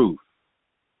the truth,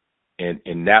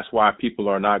 and that's why people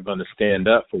are not going to stand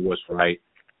up for what's right,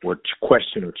 or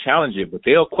question or challenge it, but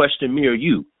they'll question me or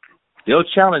you. They'll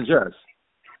challenge us,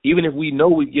 even if we know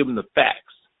we give them the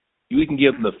facts. We can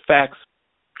give them the facts,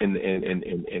 and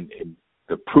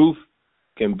the proof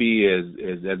can be, as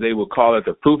they would call it,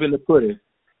 the proof in the pudding,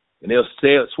 and they'll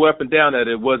swear up and down that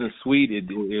it wasn't sweet, it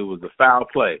was a foul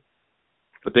play.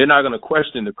 But they're not going to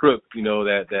question the crook,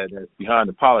 that's behind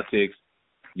the politics,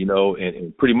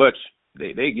 and pretty much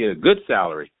they get a good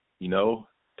salary, to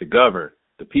govern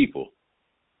the people.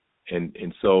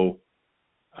 And so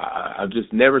I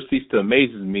just never cease to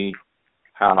amazes me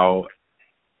how,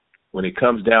 when it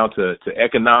comes down to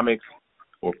economics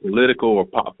or political or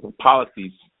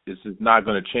policies, this is not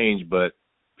going to change, but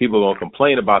people are going to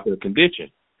complain about their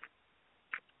condition.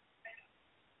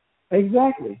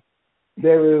 Exactly.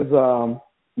 There is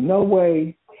no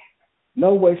way,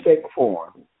 shape, or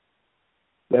form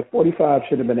that 45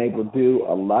 should have been able to do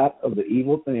a lot of the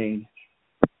evil things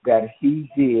that he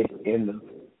did in the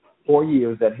 4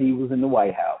 years that he was in the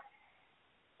White House.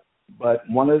 But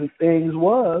one of the things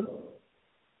was,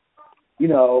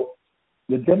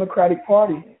 the Democratic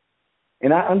Party,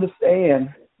 and I understand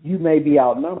you may be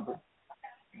outnumbered,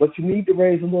 but you need to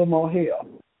raise a little more hell.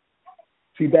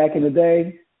 See, back in the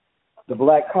day, the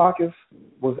Black Caucus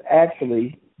was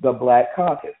actually the Black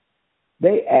Caucus.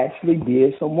 They actually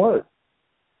did some work.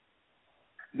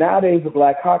 Nowadays, the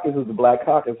Black Caucus is the Black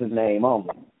Caucus in name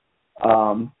only.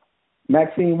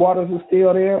 Maxine Waters is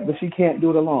still there, but she can't do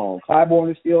it alone. Clyburn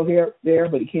is still there,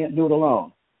 but he can't do it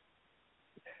alone.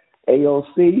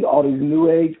 AOC, all these New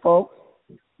Age folks,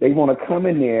 they want to come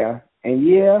in there, and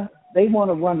they want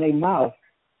to run their mouth,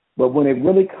 but when it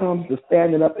really comes to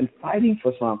standing up and fighting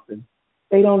for something,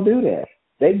 they don't do that.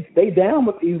 They down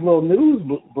with these little news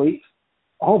bleeps.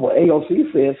 Oh, well,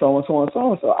 AOC said so and so and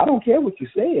so and so. I don't care what you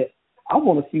said. I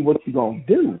want to see what you're going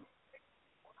to do.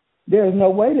 There is no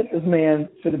way that this man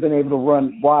should have been able to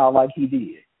run wild like he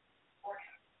did.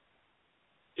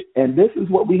 And this is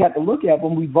what we have to look at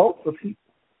when we vote for people.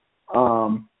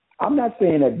 I'm not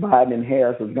saying that Biden and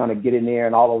Harris is going to get in there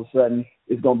and all of a sudden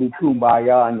it's going to be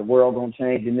kumbaya and the world going to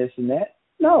change and this and that.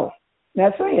 No,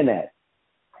 not saying that.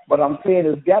 But I'm saying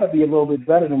it's got to be a little bit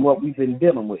better than what we've been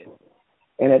dealing with.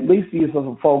 And at least these are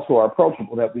some folks who are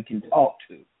approachable that we can talk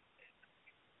to.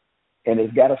 And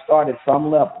it's got to start at some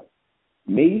level.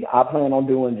 Me, I plan on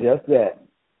doing just that.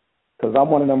 Because I'm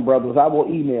one of them brothers. I will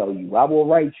email you. I will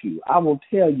write you. I will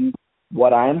tell you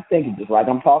what I am thinking, just like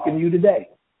I'm talking to you today.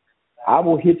 I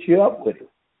will hit you up with it.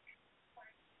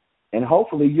 And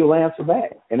hopefully you'll answer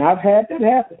back. And I've had that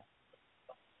happen.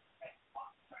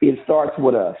 It starts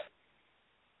with us.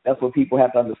 That's what people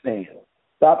have to understand.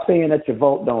 Stop saying that your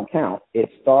vote don't count. It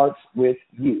starts with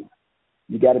you.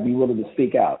 You got to be willing to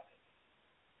speak out.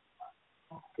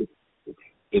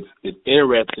 It's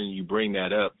interesting you bring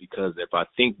that up, because if I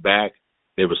think back,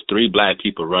 there was 3 black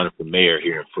people running for mayor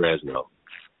here in Fresno.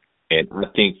 And I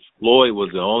think Floyd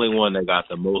was the only one that got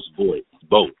the most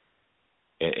vote.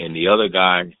 And the other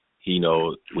guy,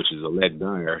 which is Elect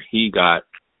Dyer, he got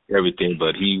everything,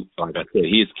 but he, like I said,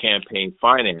 his campaign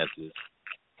finances,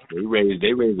 they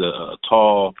raised a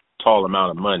tall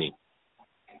amount of money.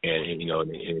 And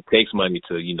it takes money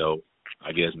to,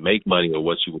 I guess, make money, or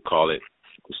what you would call it,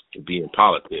 to be in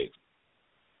politics.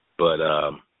 But,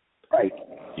 right.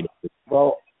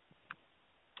 Well,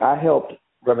 I helped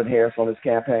Reverend Harris on his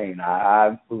campaign.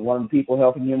 I was one of the people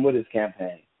helping him with his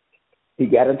campaign. He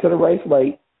got into the race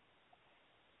late,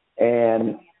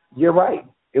 and You're right.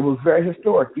 It was very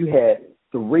historic. You had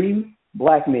 3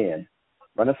 black men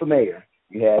running for mayor.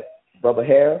 You had Brother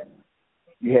Harris.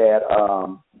 You had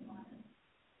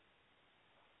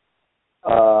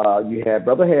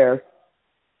Brother Harris.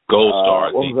 Gold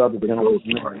Star. What was the other gentleman's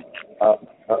name?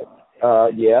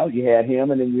 Yeah, you had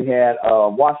him, and then you had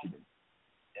Washington.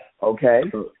 Okay,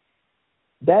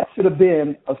 that should have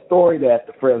been a story that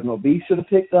the Fresno Bee should have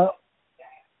picked up.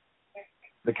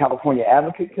 The California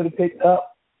Advocate could have picked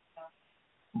up,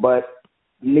 but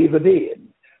neither did.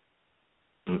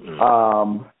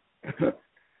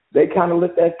 They kind of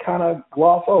let that kind of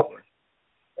gloss over.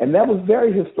 And that was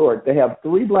very historic. They have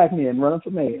 3 black men running for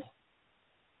mayor,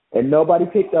 and nobody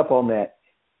picked up on that.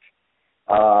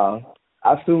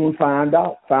 I soon found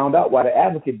out why the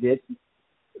Advocate did,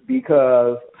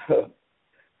 because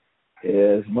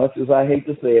as much as I hate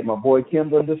to say it, my boy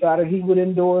Kimber decided he would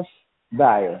endorse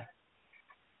Dyer,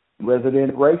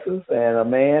 resident racist and a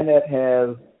man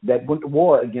that went to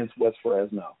war against West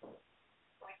Fresno.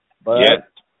 But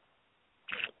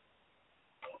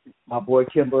my boy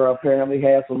Kimber apparently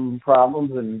had some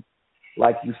problems, and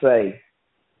like you say,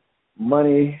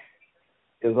 money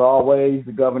is always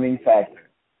the governing factor.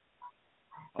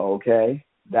 Okay,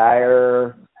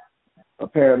 Dyer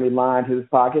apparently lined his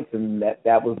pockets, and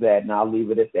that was that, and I'll leave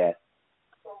it at that.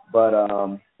 But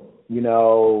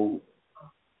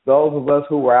those of us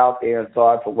who were out there and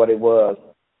saw it for what it was,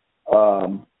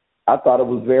 I thought it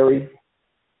was very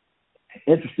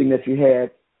interesting that you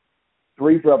had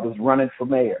 3 brothers running for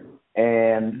mayor,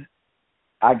 and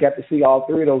I got to see all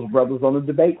 3 of those brothers on the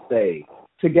debate stage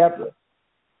together,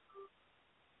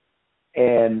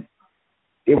 and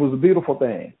it was a beautiful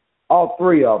thing. All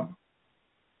 3 of them.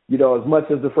 As much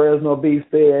as the Fresno Bee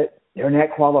said, they're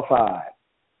not qualified.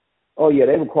 Oh, yeah,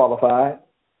 they were qualified.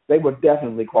 They were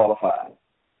definitely qualified.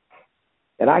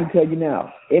 And I can tell you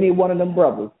now, any one of them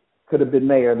brothers could have been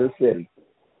mayor of this city.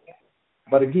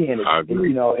 But again,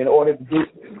 in order to do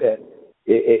that,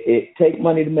 it takes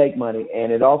money to make money.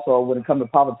 And it also, when it comes to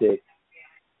politics,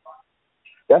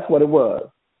 that's what it was.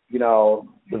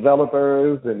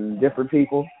 Developers and different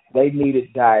people, they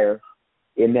needed Dyer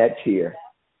in that chair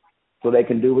so they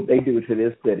can do what they do to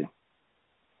this city.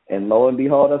 And lo and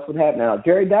behold, that's what happened. Now,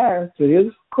 Jerry Dyer, to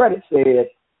his credit, said,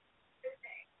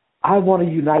 I want a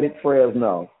united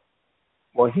Fresno.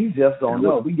 Well, he just don't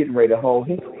know. We getting ready to hold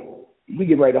his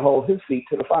feet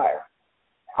to the fire.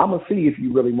 I'm going to see if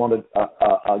you really want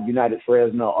a united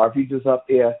Fresno or if you just up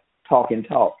there talking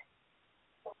talk.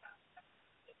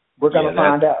 We're going to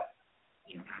find out.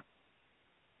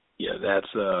 Yeah,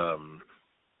 that's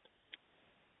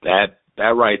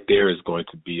that right there is going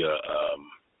to be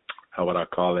how would I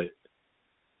call it?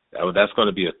 That's going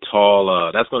to be a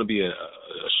tall. That's going to be a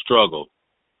struggle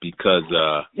because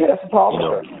it's a tall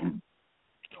struggle.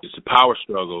 It's a power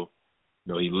struggle.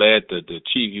 He led the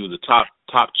chief. He was the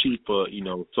top chief for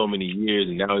so many years,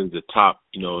 and now he's the top.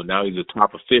 Now he's a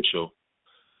top official,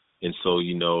 and so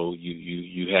you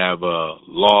have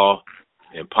law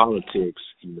and politics.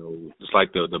 Just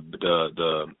like the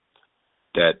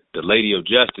Lady of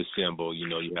Justice symbol. You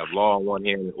have law on one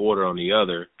hand and order on the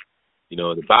other.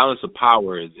 The balance of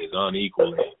power is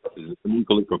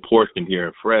unequally proportioned here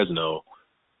in Fresno,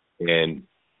 and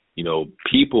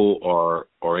people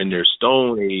are in their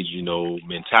stone age,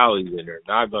 mentalities, and they're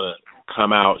not going to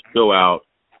come out, show out.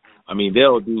 I mean,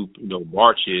 they'll do,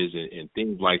 marches and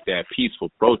things like that, peaceful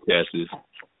protests.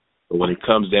 But when it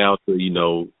comes down to,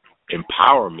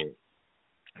 empowerment,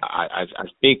 I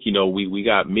think, we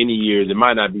got many years. It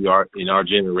might not be in our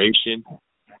generation,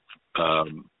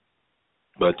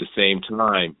 but at the same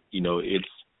time,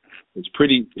 it's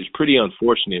pretty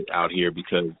unfortunate out here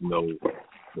because,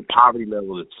 the poverty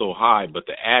level is so high, but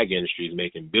the ag industry is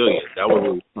making billions. That was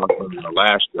what we talked about in the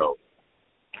last show.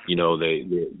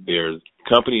 There's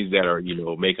companies that are,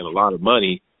 making a lot of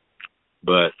money,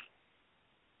 but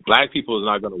black people is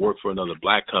not going to work for another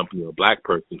black company or black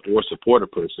person or support a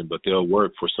person, but they'll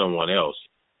work for someone else.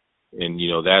 And,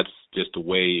 that's just the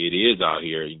way it is out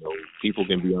here. People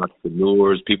can be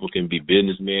entrepreneurs, people can be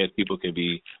businessmen, people can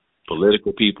be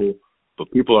political people. But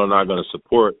people are not going to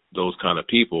support those kind of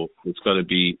people. It's going to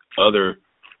be other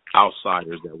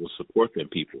outsiders that will support them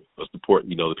people, or support,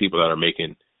 the people that are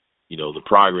making, the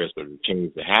progress or the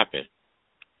change to happen.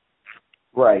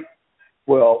 Right.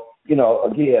 Well,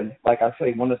 again, like I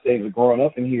say, one of the things of growing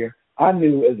up in here, I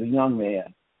knew as a young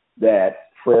man that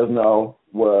Fresno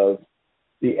was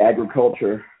the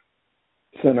agriculture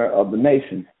center of the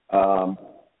nation.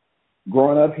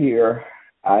 Growing up here,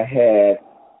 I had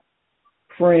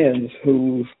friends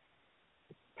whose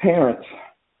parents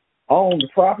owned the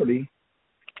property,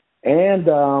 and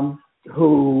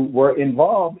who were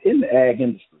involved in the ag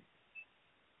industry.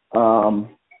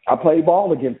 I played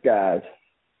ball against guys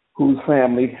whose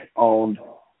family owned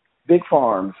big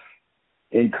farms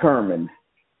in Kerman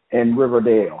and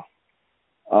Riverdale.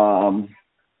 I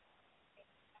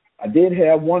did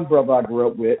have one brother I grew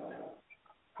up with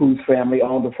whose family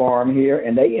owned a farm here,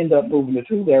 and they ended up moving to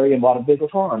Tulare and bought a bigger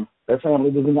farm. Their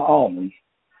family was in the almonds.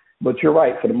 But you're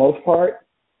right, for the most part,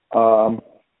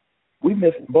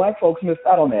 black folks missed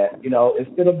out on that. You know,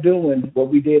 instead of doing what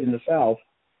we did in the South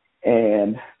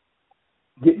and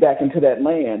get back into that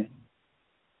land,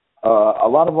 a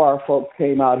lot of our folks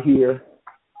came out here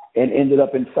and ended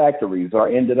up in factories or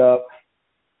ended up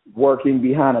working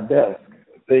behind a desk,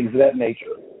 things of that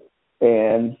nature.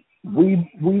 And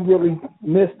we really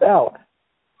missed out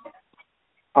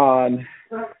on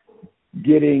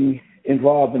getting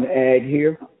involved in ag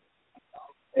here.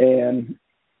 And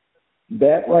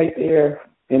that right there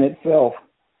in itself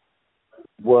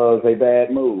was a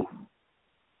bad move,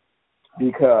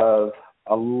 because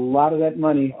a lot of that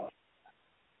money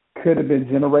could have been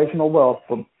generational wealth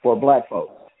for black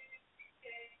folks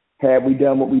had we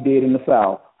done what we did in the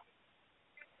South.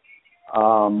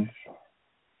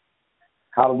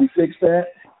 How do we fix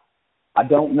that? I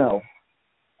don't know.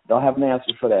 Don't have an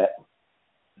answer for that.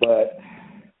 But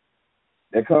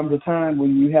there comes a time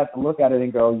when you have to look at it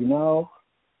and go, you know,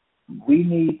 we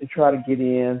need to try to get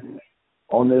in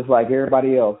on this like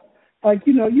everybody else. Like,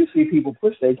 you know, you see people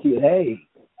push their kid, hey,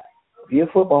 be a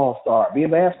football star, be a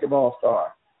basketball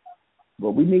star.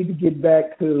 But we need to get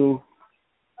back to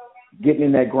getting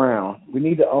in that ground. We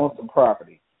need to own some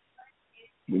property.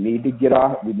 We need to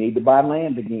buy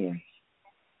land again.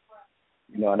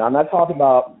 You know, and I'm not talking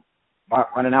about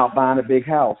running out buying a big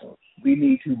house. We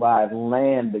need to buy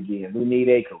land again. We need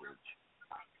acreage.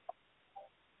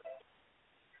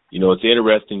 You know, it's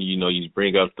interesting, you know, you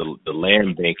bring up the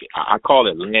land banking. I call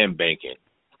it land banking.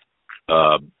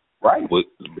 Right. With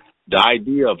the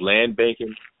idea of land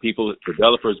banking,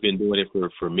 developers been doing it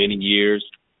for many years,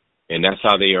 and that's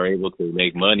how they are able to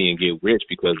make money and get rich,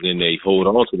 because then they hold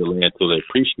on to the land till it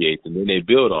appreciates, and then they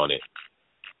build on it.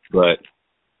 But,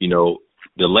 you know,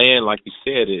 the land, like you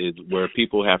said, is where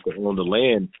people have to own the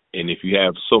land, and if you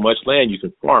have so much land, you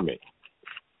can farm it.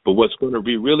 But what's going to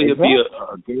be really be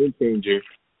a game changer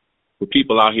for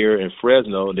people out here in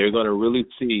Fresno, they're going to really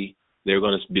see they're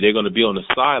going to be on the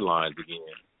sidelines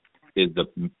again, is the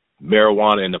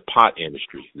marijuana and the pot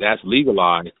industry. That's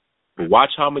legalized, but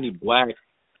watch how many black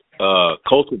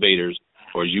cultivators,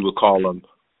 or you would call them,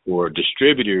 or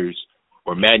distributors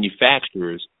or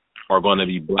manufacturers, are going to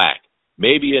be black.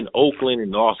 Maybe in Oakland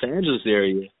and Los Angeles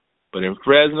area, but in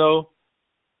Fresno,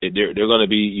 they're going to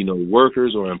be, you know,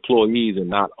 workers or employees and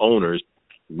not owners,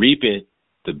 reaping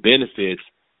the benefits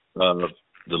of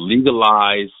the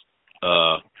legalized,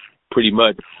 pretty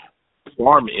much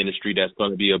farm industry that's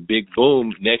going to be a big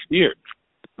boom next year.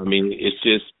 I mean, it's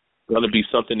just going to be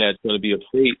something that's going to be a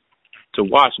fate to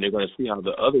watch, and they're going to see how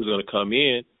the others are going to come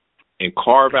in and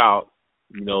carve out,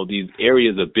 you know, these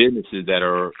areas of businesses that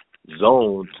are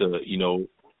zoned to, you know,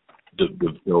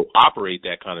 operate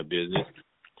that kind of business.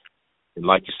 And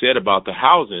like you said about the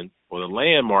housing or the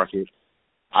land market,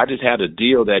 I just had a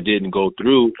deal that didn't go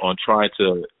through on trying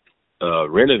to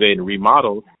renovate and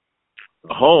remodel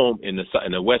a home in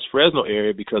the West Fresno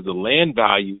area, because the land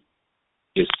value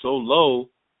is so low.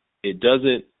 It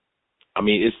doesn't.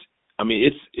 It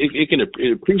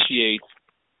appreciates,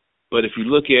 but if you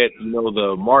look at, you know,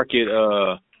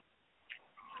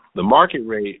 the market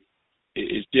rate,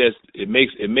 it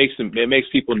makes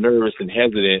people nervous and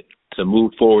hesitant to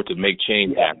move forward to make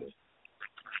change happen.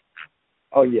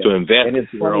 Oh yeah, to invest in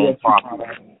their own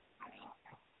property.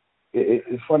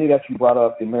 It's funny that you brought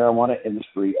up the marijuana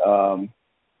industry. I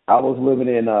was living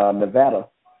in Nevada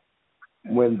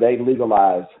when they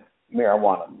legalized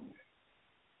marijuana.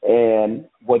 And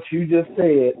what you just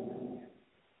said,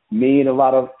 me and a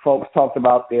lot of folks talked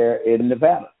about there in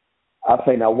Nevada. I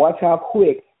say, now watch how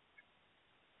quick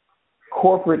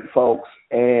corporate folks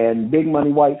and big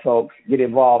money white folks get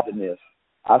involved in this.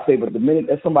 I say, but the minute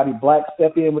that somebody black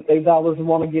step in with their dollars and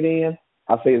want to get in,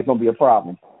 I say it's going to be a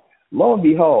problem. Lo and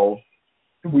behold,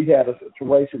 we had a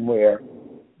situation where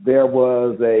there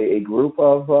was a group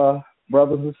of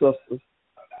brothers and sisters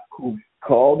who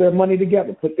called their money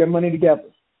together, put their money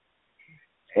together,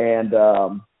 and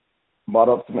bought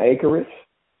up some acreage,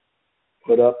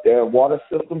 put up their water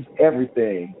systems,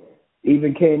 everything.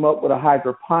 Even came up with a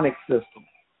hydroponic system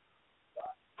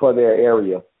for their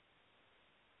area.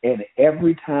 And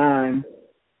every time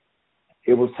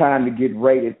it was time to get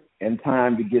rated and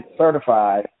time to get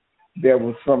certified, there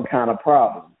was some kind of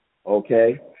problem,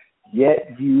 okay?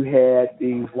 Yet you had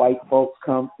these white folks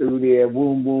come through there,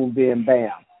 boom, boom, bam,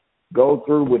 bam, go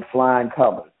through with flying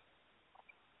colors.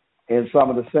 And some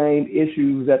of the same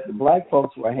issues that the black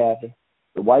folks were having,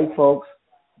 the white folks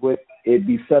would it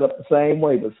be set up the same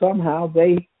way, but somehow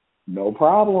they, no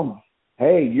problem.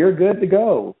 Hey, you're good to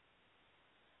go.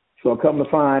 So come to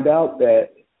find out that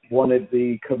one of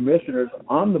the commissioners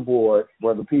on the board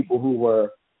were the people who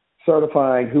were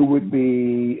certifying who would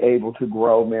be able to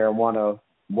grow marijuana,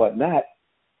 whatnot,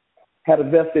 had a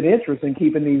vested interest in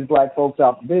keeping these black folks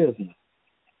out of business.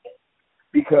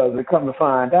 Because they come to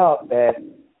find out that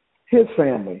his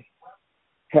family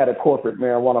had a corporate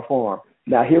marijuana farm.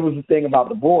 Now, here was the thing about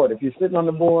the board. If you're sitting on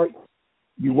the board,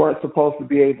 you weren't supposed to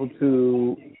be able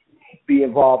to be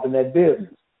involved in that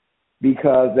business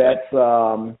because that's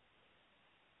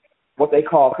what they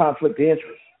call conflict of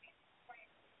interest.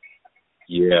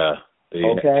 Yeah, they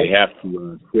have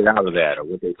to get out of that, or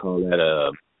what they call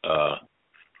that,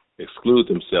 exclude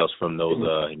themselves from those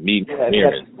meetings.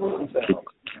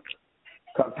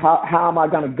 How am I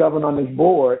going to govern on this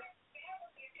board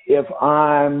if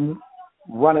I'm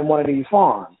running one of these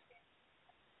farms?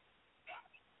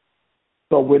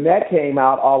 So when that came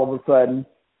out, all of a sudden,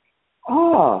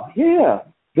 yeah,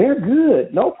 they're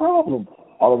good, no problem.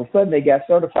 All of a sudden, they got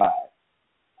certified.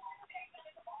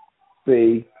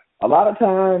 See, a lot of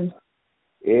times,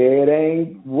 it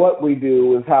ain't what we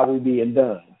do, it's how we being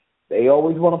done. They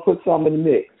always want to put something in the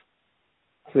mix.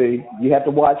 See, you have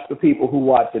to watch the people who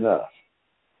watching us.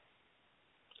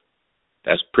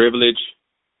 That's privilege,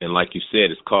 and like you said,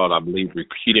 it's called, I believe,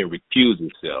 he didn't recuse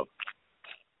himself.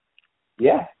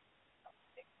 Yeah.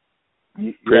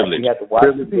 Privilege. You have to watch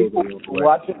the people who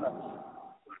watching us.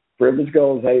 Privilege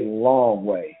goes a long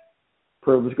way.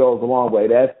 Privilege goes a long way.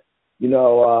 That's,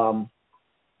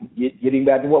 getting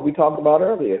back to what we talked about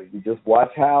earlier. You just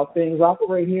watch how things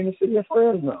operate here in the city of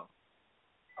Fresno.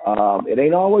 It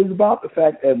ain't always about the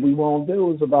fact that we won't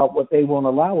do. It's about what they won't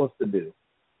allow us to do.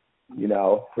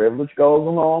 Privilege goes a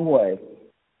long way.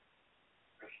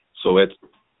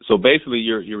 So basically,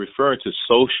 you're referring to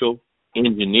social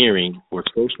engineering or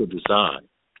social design.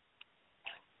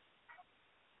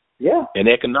 Yeah. And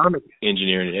economic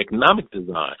engineering and economic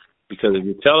design. Because if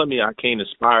you're telling me I can't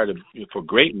aspire for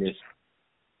greatness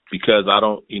because I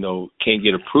don't, can't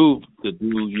get approved to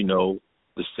do,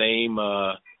 the same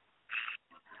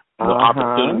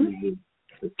opportunities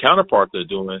the counterparts are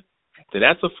doing, then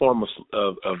that's a form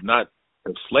of not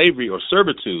of slavery or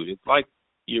servitude. It's like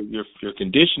you're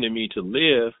conditioning me to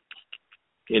live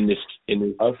in this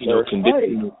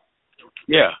condition.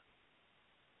 Yeah.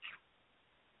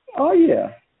 Oh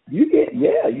yeah, you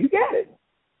got it.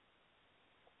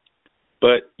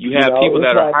 But you have people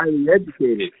that are highly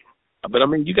educated. But I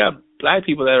mean, you got black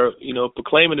people that are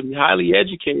proclaiming to be highly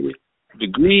educated,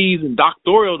 degrees and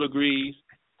doctoral degrees,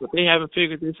 but they haven't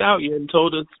figured this out yet and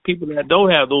told us people that don't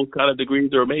have those kind of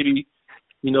degrees or maybe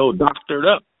doctored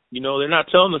up. They're not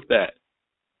telling us that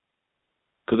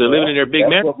because they're living in their big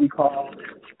mansion.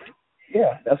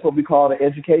 That's what we call the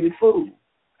educated fool.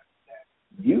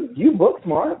 You book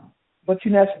smart, but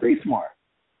you're not street smart.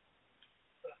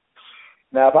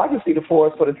 Now, if I can see the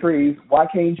forest for the trees, why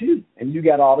can't you? And you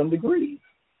got all them degrees.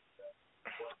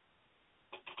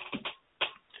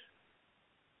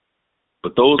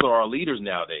 But those are our leaders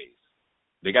nowadays.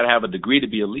 They got to have a degree to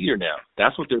be a leader now.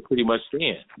 That's what they're pretty much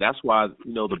saying. That's why,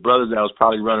 the brothers that was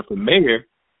probably running for mayor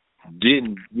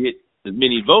didn't get as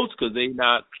many votes because they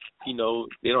not,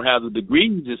 they don't have the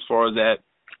degrees as far as that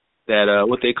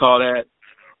what they call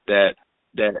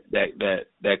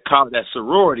that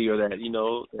sorority or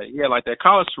like that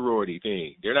college sorority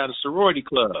thing. They're not a sorority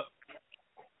club.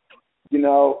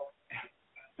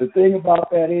 The thing about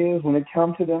that is when it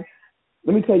comes to them,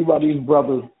 let me tell you why these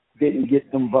brothers didn't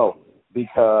get them votes,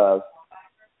 because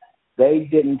they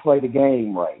didn't play the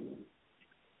game right.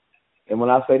 And when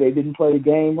I say they didn't play the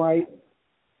game right,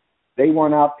 they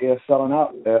weren't out there selling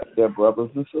out their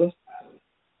brothers and sisters.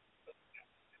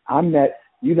 I'm not,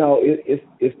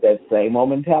 it's that same old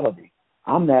mentality.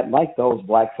 I'm not like those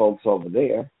black folks over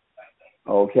there.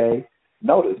 Okay?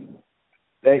 Notice,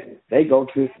 they go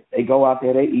out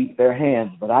there, they eat their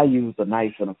hands, but I use a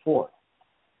knife and a fork.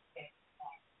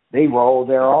 They roll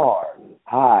their R's,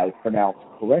 I pronounce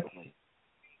correctly.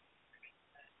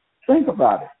 Think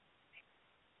about it.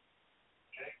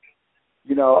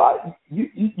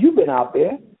 You've been out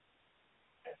there.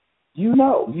 You've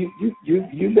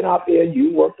been out there.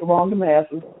 You worked around the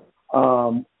masses.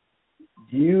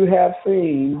 You have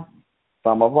seen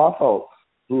some of our folks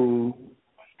who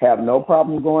have no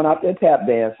problem going out there tap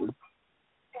dancing,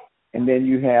 and then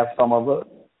you have some of us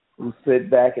who sit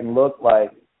back and look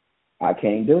like, I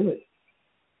can't do it.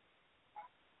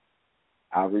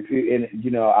 I refuse,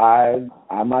 and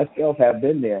I myself have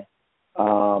been there.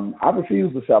 I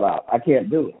refuse to sell out. I can't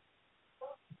do it.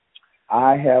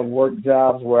 I have worked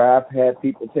jobs where I've had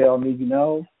people tell me,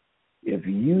 if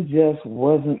you just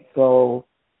wasn't so,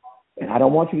 and I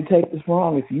don't want you to take this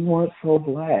wrong, if you weren't so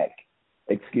black,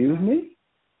 excuse me?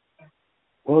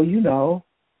 Well,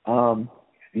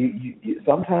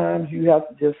 sometimes you have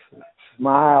to just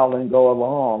smile and go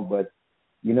along, but,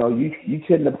 you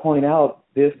tend to point out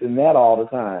this and that all the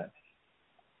time.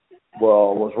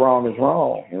 Well, what's wrong is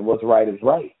wrong, and what's right is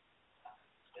right.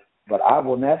 But I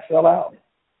will not sell out.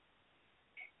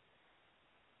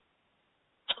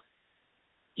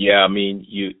 Yeah, I mean,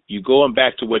 you going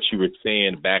back to what you were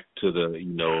saying, back to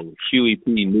the, Huey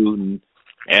P. Newton,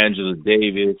 Angela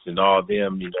Davis, and all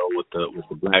them, with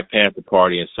the Black Panther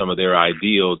Party and some of their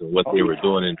ideals and what they were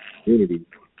doing in the community.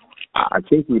 I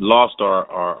think we lost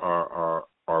our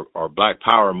Black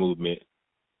Power movement,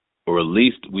 or at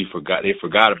least they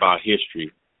forgot about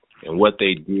history and what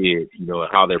they did, and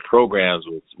how their programs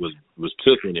was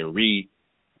taken and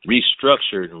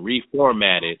restructured and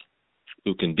reformatted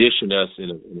to condition us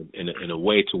in a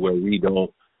way to where we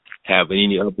don't have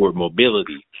any upward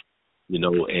mobility,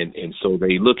 and so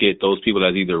they look at those people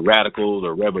as either radicals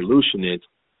or revolutionists,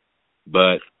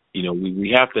 but,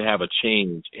 we have to have a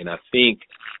change. And I think,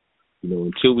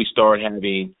 until we start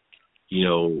having,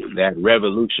 that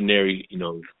revolutionary,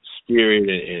 spirit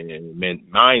and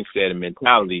mindset and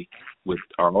mentality with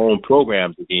our own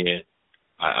programs again,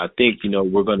 I think,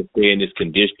 we're going to stay in this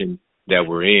condition that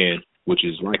we're in, which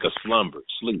is like a slumber,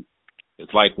 sleep.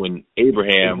 It's like when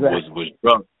Abraham was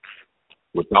drunk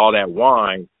with all that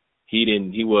wine,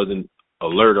 he wasn't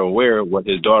alert or aware of what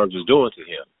his daughters was doing to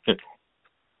him.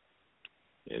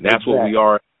 And that's what we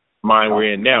are, mind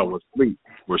we're in now. We're asleep.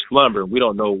 We're slumbering. We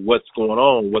don't know what's going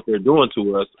on, what they're doing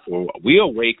to us. Or we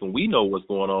awake and we know what's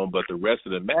going on, but the rest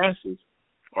of the masses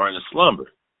are in a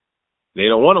slumber. They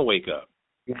don't want to wake up.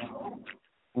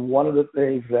 One of the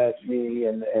things that me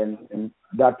and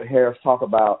Dr. Harris talk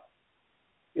about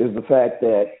is the fact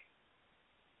that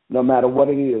no matter what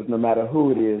it is, no matter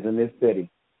who it is in this city,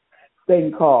 they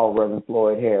can call Reverend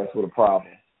Floyd Harris with a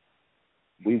problem.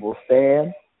 We will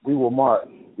stand, we will march.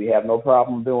 We have no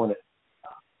problem doing it.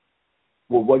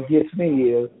 Well, what gets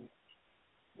me is,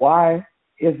 why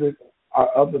is it our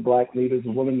other black leaders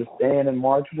are willing to stand and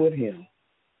march with him?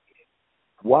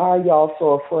 Why are y'all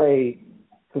so afraid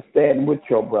to stand with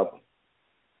your brother?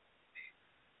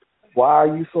 Why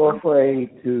are you so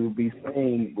afraid to be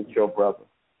seen with your brother,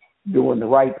 doing the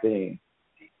right thing?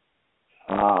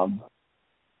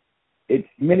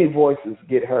 Many voices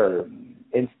get heard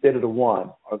instead of the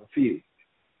one or the few.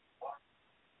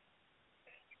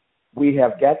 We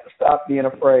have got to stop being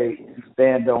afraid to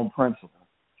stand on principle.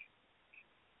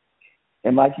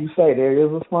 And like you say, there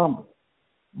is a slumber.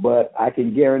 But I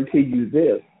can guarantee you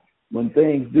this, when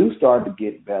things do start to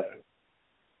get better,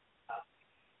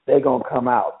 they're going to come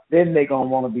out. Then they're going to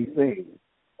want to be seen.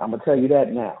 I'm going to tell you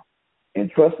that now.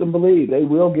 And trust and believe, they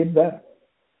will get better.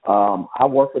 I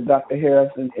work with Dr.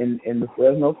 Harris in the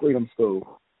Fresno Freedom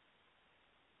School.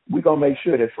 We're going to make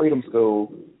sure that Freedom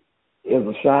School is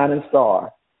a shining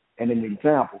star and an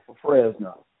example for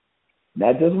Fresno.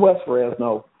 Not just West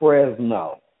Fresno,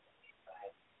 Fresno.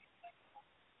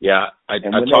 Yeah, I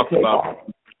talked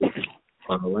about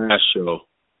on the last show,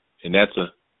 and that's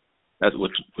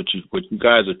what you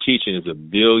guys are teaching is $1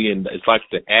 billion. It's like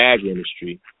the ag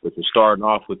industry, which is starting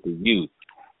off with the youth,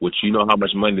 which you know how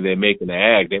much money they make in the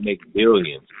ag. They make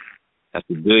billions. That's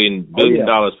 $1 billion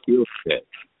dollar skill set.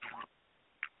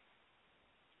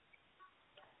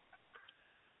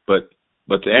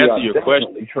 But to answer your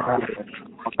question,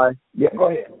 go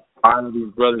ahead. Why are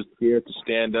these brothers scared to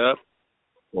stand up,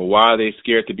 or why are they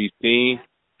scared to be seen?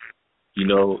 You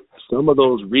know, some of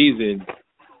those reasons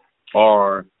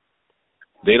are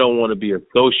they don't want to be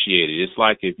associated. It's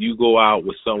like if you go out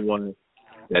with someone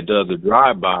that does a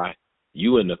drive-by,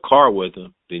 you in the car with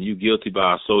them, then you're guilty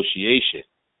by association.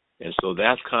 And so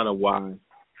that's kind of why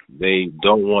they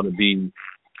don't want to be,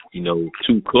 you know,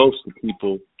 too close to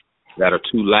people that are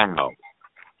too loud,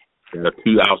 that are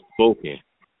too outspoken,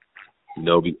 you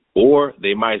know, or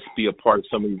they might be a part of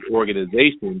some of these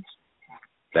organizations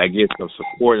that get some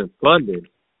support and funding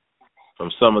from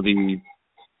some of these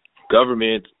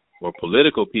government or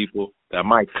political people that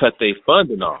might cut their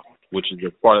funding off, which is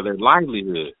a part of their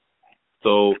livelihood.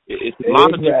 So it's a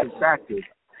lot of different factors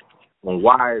on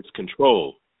why it's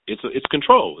control. It's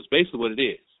control. It's basically what it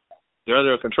is. They're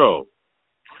under control.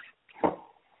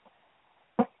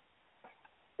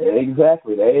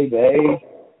 Exactly.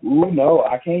 No,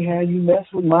 I can't have you mess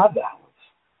with my dollars.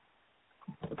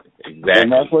 Exactly.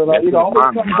 And that's where it always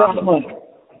comes down to money.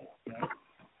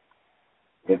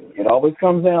 always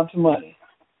comes down to money.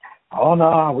 Oh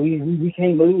no, we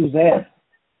can't lose that.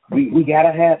 We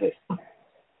gotta have it.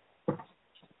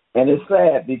 And it's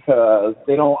sad because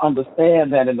they don't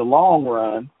understand that in the long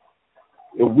run,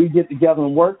 if we get together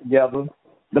and work together,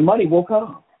 the money will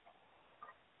come.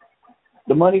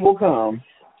 The money will come.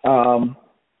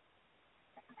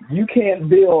 You can't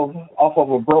build off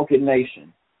of a broken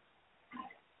nation.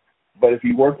 But if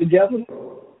you work together,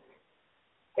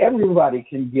 everybody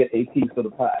can get a piece of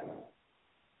the pie.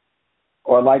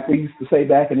 Or like we used to say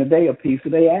back in the day, a piece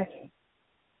of their action.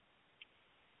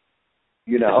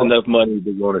 You know, there's enough money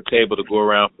to go on the table to go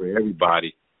around for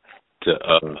everybody to,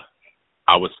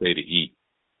 I would say, to eat.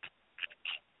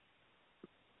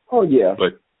 Oh yeah,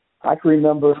 but I can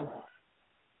remember.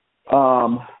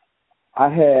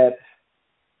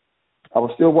 I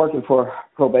was still working for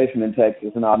probation in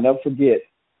Texas, and I'll never forget.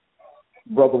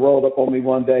 Brother rolled up on me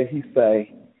one day. He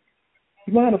say,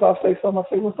 "You mind if I say something?" I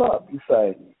say, "What's up?" He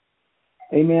say,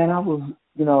 "Hey man, I was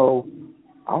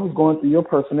going through your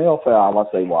personnel file." I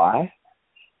say, "Why?"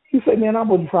 He say, "Man, I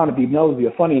wasn't trying to be nosy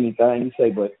or funny or anything." He say,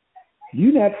 "But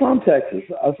you not from Texas."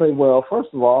 I say, "Well, first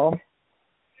of all,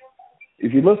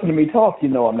 if you listen to me talk, you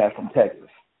know I'm not from Texas."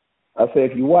 I say,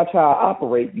 "If you watch how I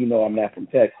operate, you know I'm not from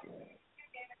Texas."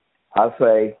 I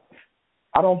say,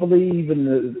 "I don't believe in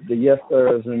the yes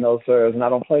sirs and no sirs, and I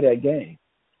don't play that game."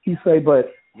 He say,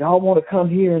 "But y'all want to come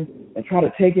here and try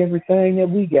to take everything that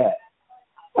we got."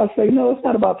 I say, "No, it's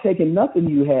not about taking nothing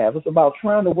you have. It's about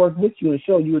trying to work with you and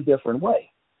show you a different way."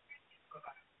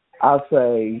 I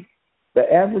say,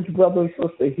 the average brother and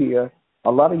sister here,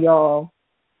 a lot of y'all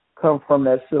come from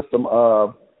that system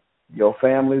of your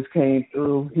families came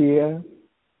through here.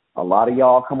 A lot of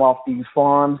y'all come off these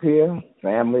farms here.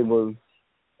 Family was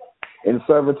in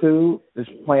servitude,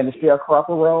 just playing the sharecropper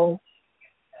role.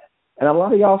 And a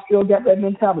lot of y'all still got that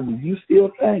mentality. You still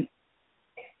think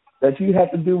that you have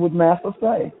to do what master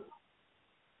say.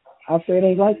 I say it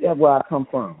ain't like that where I come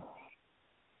from.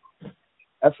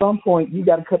 At some point, you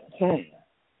got to cut the chain.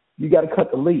 You got to cut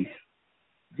the leash.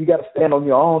 You got to stand on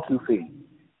your own 2 feet.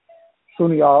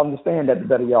 Sooner y'all understand that, the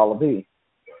better y'all will be.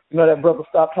 You know that brother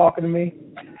stopped talking to me?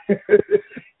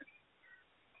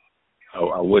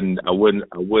 I wouldn't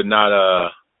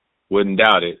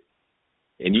doubt it.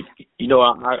 And you know,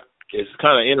 it's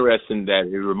kind of interesting that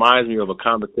it reminds me of a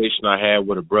conversation I had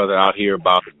with a brother out here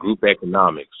about the group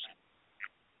economics.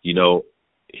 You know,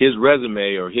 his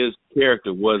resume or his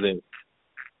character wasn't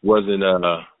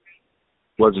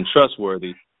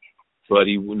trustworthy, but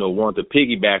he wanted to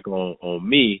piggyback on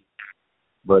me.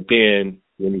 But then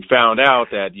when he found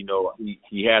out that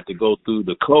he had to go through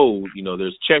the code,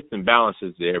 there's checks and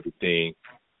balances to everything.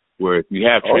 Where if you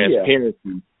have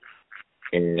transparency,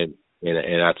 and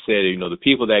I said, the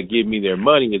people that give me their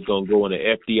money is going to go in an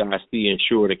FDIC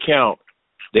insured account.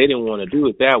 They didn't want to do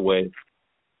it that way.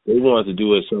 They wanted to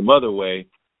do it some other way.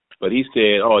 But he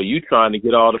said, "Oh, you trying to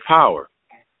get all the power?"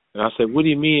 And I said, "What do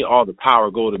you mean all the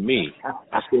power go to me?"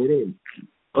 I said,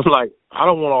 I was like, "I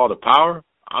don't want all the power.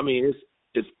 I mean,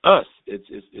 it's us.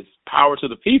 It's power to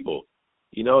the people.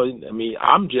 I mean,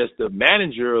 I'm just the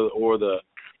manager or the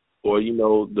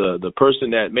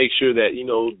person that makes sure that,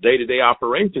 day-to-day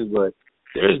operations, but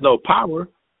there is no power."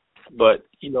 But,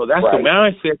 that's right. The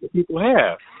mindset that people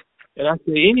have. And I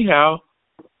say, anyhow,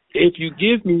 if you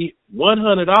give me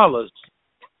 $100,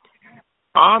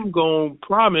 I'm going to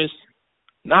promise,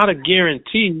 not a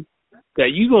guarantee,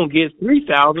 that you're going to get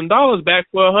 $3,000 back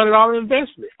for a $100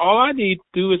 investment. All I need to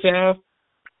do is have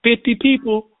 50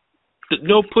 people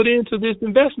to put into this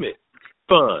investment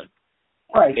fund.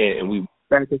 Right. And we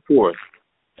back and forth.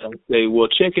 And I say, well,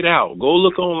 check it out. Go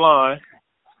look online,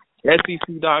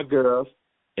 sec.gov,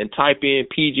 and type in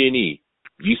PG&E.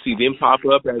 You see them pop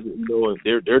up as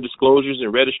their disclosures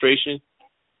and registration.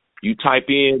 You type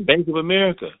in Bank of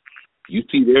America. You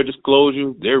see their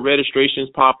disclosure, their registrations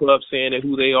pop up saying that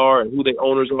who they are and who their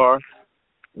owners are.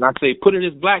 And I say, put in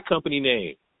this black company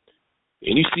name.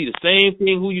 And you see the same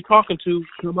thing who you're talking to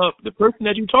come up. The person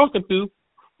that you're talking to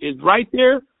is right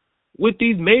there with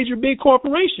these major big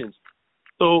corporations.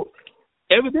 So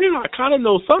evidently I kind of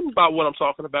know something about what I'm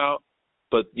talking about,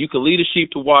 but you can lead a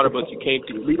sheep to water, but you can't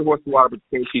lead a horse to water, but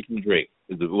you can't teach them to drink.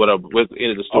 Is what's the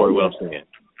end of the story, what I'm saying.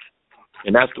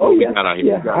 And that's what we got out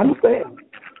here. Yeah, I understand.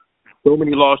 So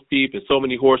many lost sheep and so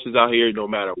many horses out here, no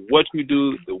matter what you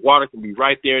do, the water can be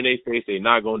right there in their face. They're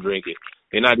not going to drink it.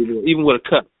 They're not even with a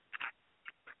cup.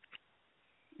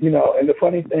 And the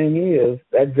funny thing is,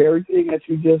 that very thing that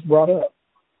you just brought up,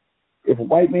 if a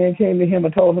white man came to him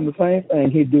and told him the same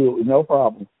thing, he'd do it with no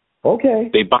problem.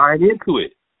 Okay. They buy into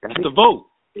it. That's the vote.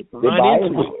 They buy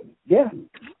into it. Yeah.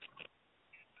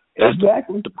 That's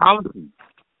exactly. The policy.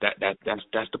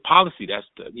 that's the policy. That's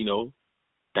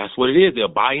that's what it is. They'll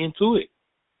buy into it,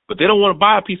 but they don't want to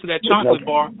buy a piece of that chocolate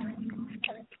bar.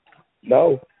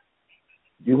 No,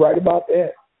 you're right about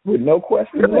that. With no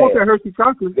question. They don't want that Hershey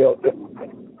chocolate.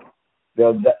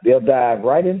 They'll dive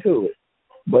right into it.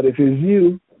 But if it's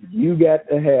you got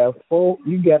to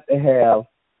have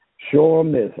show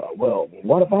them this. Well,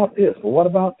 what about this? Well, what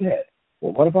about that?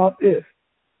 Well, what about this?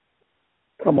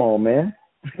 Come on, man.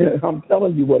 I'm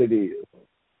telling you what it is.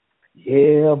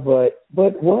 Yeah, but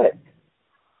what?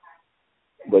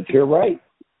 But you're right.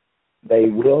 They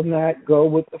will not go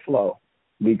with the flow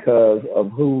because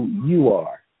of who you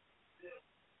are.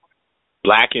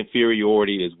 Black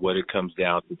inferiority is what it comes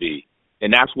down to be.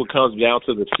 And that's what comes down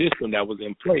to the system that was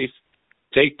in place.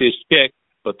 Take this check,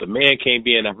 but the man can't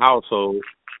be in the household,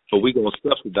 so we're going to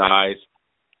subsidize,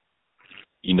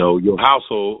 your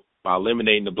household by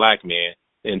eliminating the black man.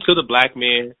 Until the black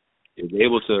man is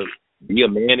able to be a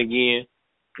man again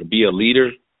and be a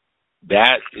leader,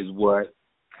 that is what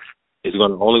is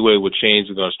going to, the only way with change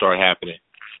is going to start happening.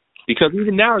 Because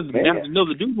even now,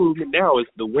 the new movement now is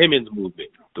the women's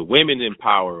movement. The women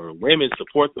empower, women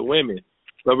support the women.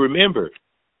 But remember,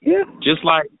 just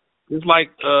like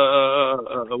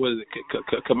what is it,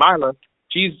 Kamala,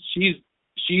 she's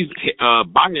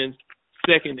Biden's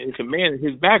second in command,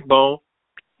 his backbone.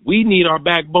 We need our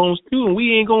backbones too, and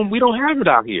we don't have it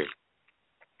out here.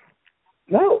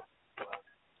 No,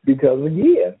 because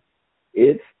again,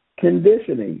 it's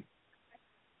conditioning.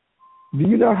 Do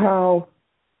you know how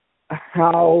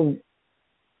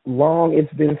long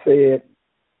it's been said?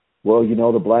 Well,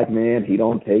 the black man, he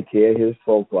don't take care of his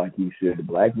folk like he should. The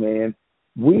black man,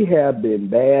 we have been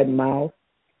bad-mouthed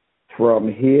from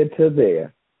here to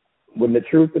there. When the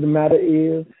truth of the matter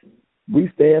is,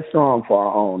 we stand strong for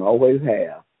our own, always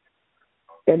have.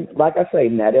 And like I say,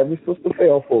 not every sister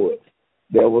fell for it.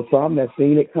 There were some that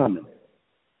seen it coming.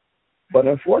 But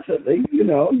unfortunately, you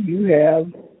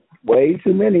have way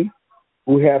too many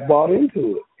who have bought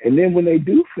into it. And then when they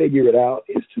do figure it out,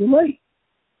 it's too late.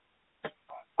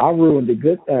 I ruined a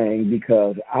good thing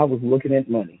because I was looking at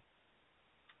money.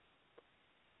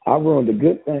 I ruined a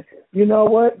good thing. You know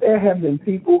what? There have been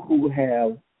people who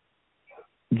have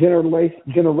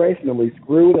generationally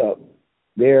screwed up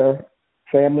their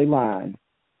family line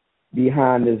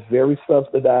behind this very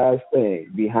subsidized thing,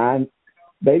 behind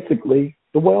basically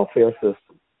the welfare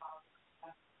system.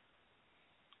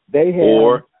 They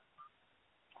have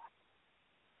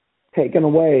taken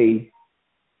away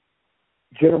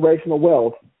generational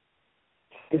wealth,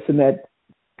 chasing that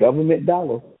government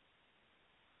dollar,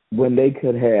 when they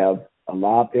could have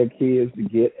allowed their kids to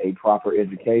get a proper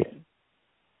education,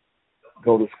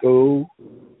 go to school,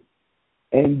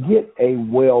 and get a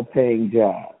well-paying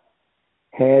job.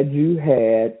 Had you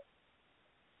had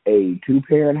a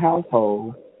two-parent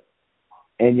household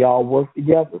and y'all work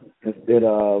together instead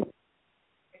of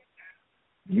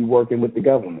you working with the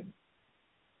government.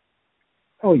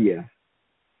 Oh, yeah.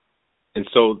 And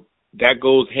so that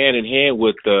goes hand in hand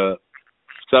with the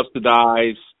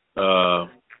subsidized,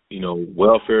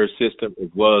 welfare system, as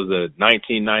well as the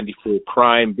 1994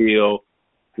 crime bill,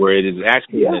 where it is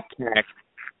actually an attack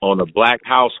on a black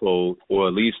household, or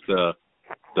at least the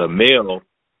male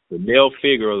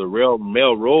figure, or the real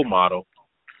male role model,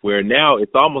 where now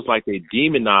it's almost like they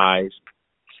demonize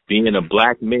being a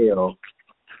black male,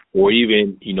 or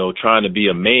even, trying to be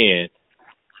a man,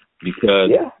 because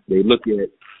they look at,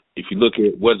 if you look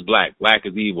at what's black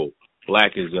is evil.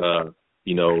 Black is,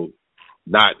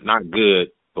 not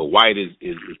good, but white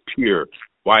is pure.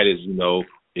 White is,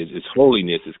 is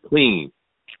holiness, is clean.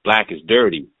 Black is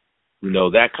dirty.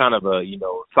 That kind of a,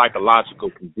 psychological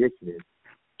conditioning,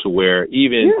 to where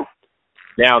even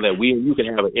now that you can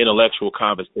have an intellectual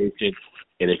conversation,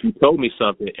 and if you told me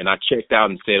something and I checked out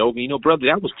and said, oh, brother,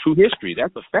 that was true history.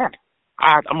 That's a fact.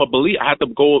 I have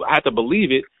to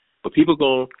believe it, but people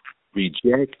going to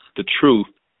reject the truth.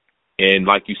 And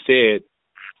like you said,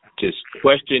 just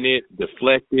question it,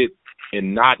 deflect it,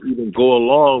 and not even go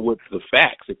along with the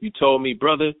facts. If you told me,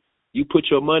 brother, you put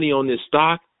your money on this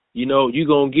stock, you're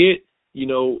going to get,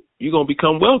 you're going to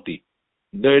become wealthy.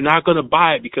 They're not going to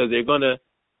buy it because they're going to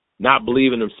not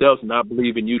believe in themselves, not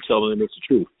believe in you telling them it's the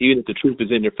truth, even if the truth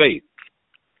is in their face.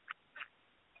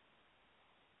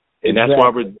 And that's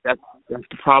why that's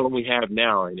the problem we have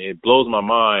now. And it blows my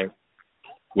mind,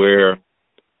 where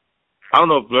I don't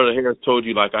know if Brother Harris told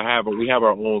you, we have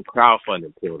our own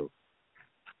crowdfunding portal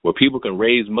where people can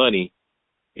raise money,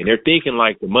 and they're thinking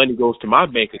like the money goes to my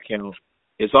bank account.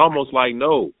 It's almost like,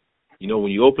 no,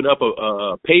 when you open up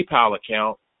a PayPal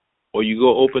account, or you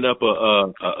go open up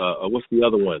a what's the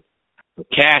other one? A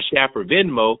Cash App or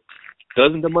Venmo,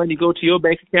 Doesn't the money go to your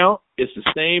bank account? It's the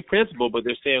same principle, but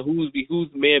they're saying who's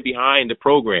the man behind the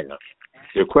program.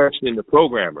 They're questioning the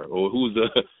programmer or who's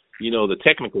the the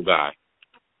technical guy.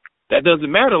 That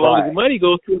doesn't matter as long as the money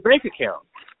goes to a bank account.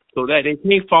 So that they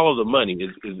can't follow the money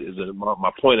is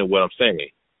my point of what I'm saying.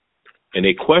 And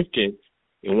they question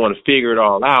and want to figure it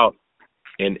all out.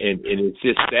 And it's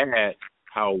just sad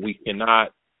how we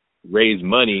cannot raise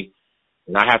money,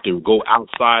 and I have to go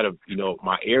outside of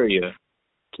my area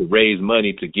to raise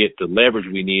money to get the leverage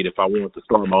we need if I want to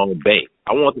start my own bank.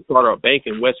 I want to start a bank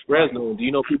in West Fresno, and do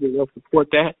you know people will support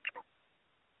that?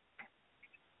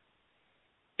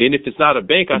 And if it's not a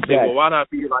bank, I say, well, why not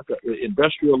be like an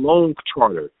industrial loan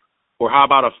charter? Or how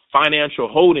about a financial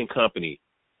holding company?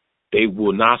 They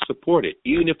will not support it.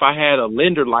 Even if I had a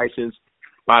lender license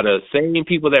by the same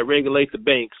people that regulate the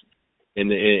banks and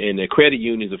the credit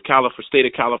unions of state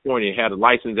of California had a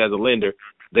license as a lender,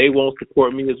 they won't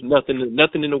support me. There's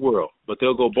nothing in the world. But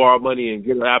they'll go borrow money and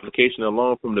get an application, a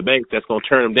loan from the bank that's going to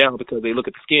turn them down because they look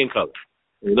at the skin color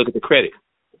and they look at the credit.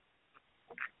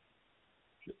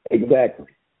 Exactly.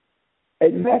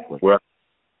 Well,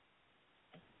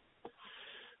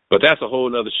 but that's a whole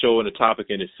other show and a topic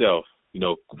in itself,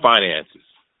 finances.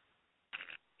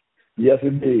 Yes,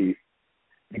 indeed.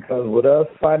 Because with us,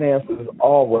 finances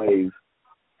always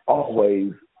are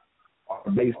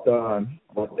based on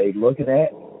what they looking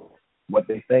at, what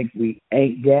they think we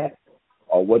ain't got,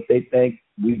 or what they think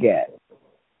we got.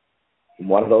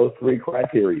 One of those three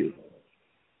criteria.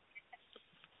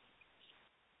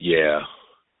 Yeah.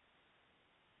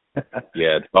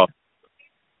 Yeah,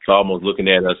 it's almost looking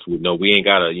at us with we ain't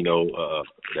got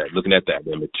looking at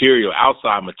the material,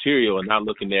 outside material, and not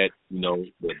looking at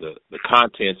the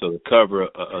contents of the cover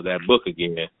of that book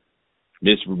again,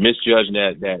 misjudging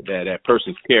that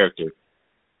person's character.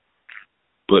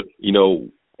 But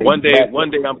one day I'm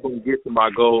going to get to my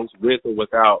goals with or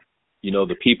without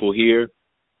the people here.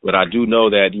 But I do know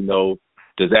that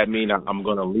does that mean I'm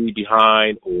going to leave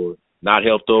behind or not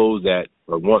help those that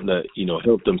are wanting to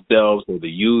help themselves or the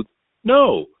youth?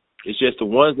 No. It's just the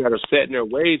ones that are set in their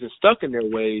ways and stuck in their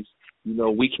ways,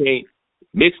 we can't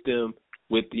mix them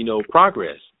with,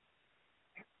 progress.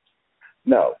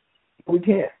 No, we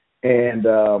can't. And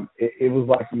it was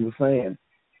like you were saying,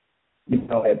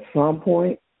 at some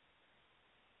point,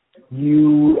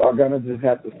 you are going to just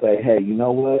have to say, hey, you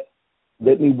know what?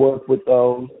 Let me work with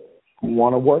those who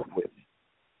want to work with me.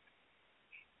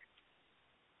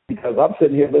 Because I'm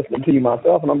sitting here listening to you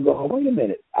myself, and I'm going, wait a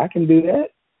minute, I can do that?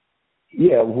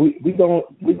 Yeah, we gonna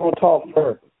talk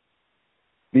further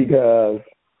because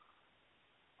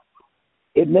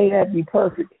it may not be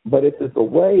perfect, but if it's a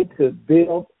way to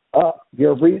build up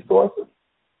your resources,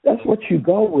 that's what you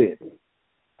go with.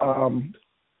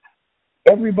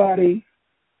 Everybody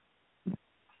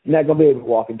not gonna be able to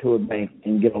walk into a bank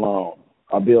and get a loan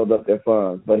or build up their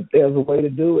funds, but if there's a way to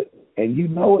do it and you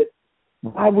know it,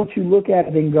 why would you look at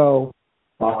it and go,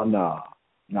 oh no,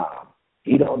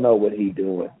 he don't know what he's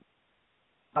doing?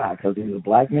 Why? Because he's a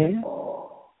black man?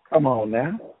 Come on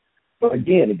now. But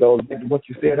again, it goes back to what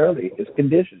you said earlier. It's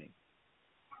conditioning.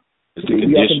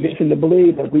 We are conditioned to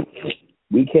believe that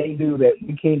we can't do that.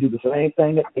 We can't do the same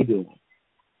thing that they do.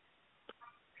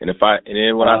 And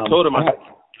then when I told him,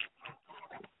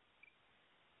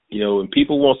 when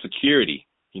people want security,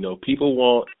 people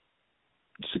want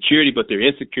security, but they're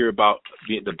insecure about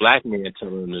the black man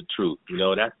telling them the truth.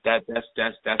 That's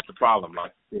the problem,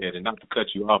 like I said, and not to cut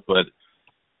you off, but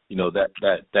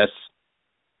that's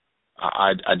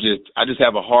I just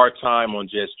have a hard time on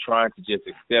just trying to just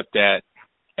accept that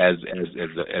as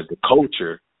the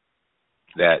culture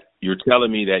that you're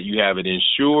telling me that you have an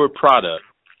insurable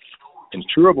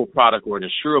product or an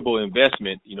insurable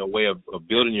investment, way of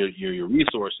building your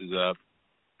resources up.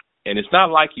 And it's not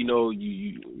like, you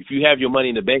if you have your money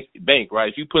in the bank, right?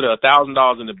 If you put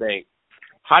 $1,000 in the bank,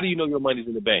 how do you know your money's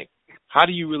in the bank? How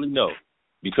do you really know?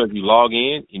 Because you log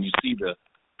in and you see the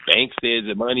bank says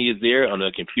the money is there on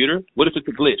a computer. What if it's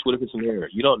a glitch? What if it's an error?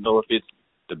 You don't know if it's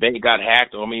the bank got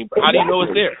hacked. How do you know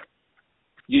it's there?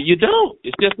 You don't.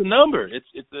 It's just a number.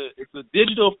 It's a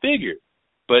digital figure,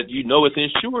 but it's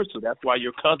insured, so that's why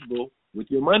you're comfortable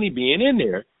with your money being in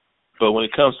there. But when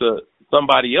it comes to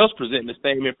somebody else presenting the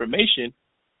same information,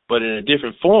 but in a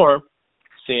different form,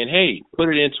 saying, hey, put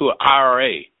it into an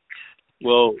IRA.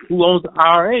 Well, who owns the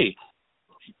IRA?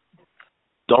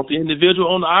 Don't the individual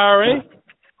own the IRA?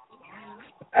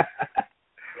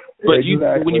 But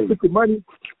exactly. when you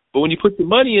put the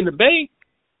money in the bank,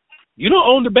 you don't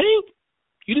own the bank.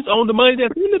 You just own the money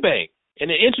that's in the bank. And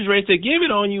the interest rate they give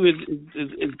it on you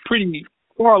is pretty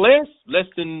far less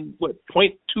than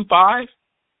 0.25.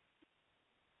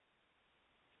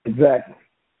 Exactly.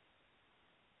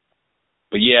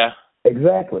 But yeah.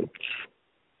 Exactly.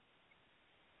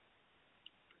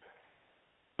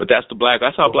 But that's how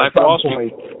So Black at some Wall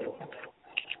Street. point,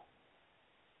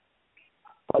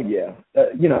 oh yeah,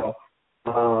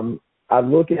 I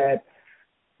look at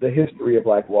the history of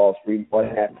Black Wall Street, what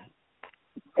happened,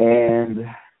 and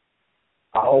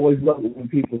I always love it when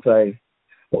people say,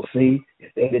 "Well, see,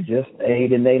 if they'd have just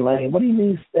stayed in their lane." What do you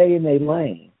mean, stay in their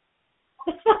lane?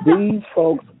 These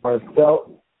folks were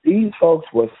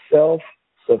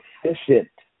self-sufficient.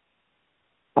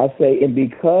 I say, and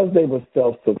because they were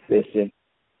self-sufficient,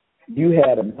 you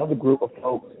had another group of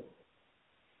folks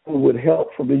who would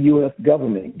help from the U.S.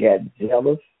 government got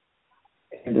jealous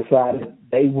and decided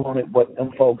they wanted what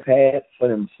them folks had for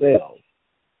themselves.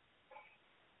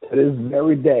 To this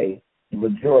very day, the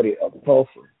majority of Tulsa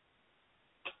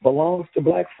belongs to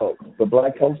black folks, but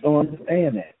black folks don't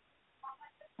understand that.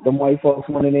 Them white folks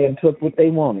went in there and took what they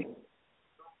wanted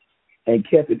and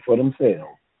kept it for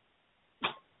themselves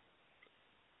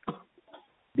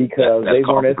because that's they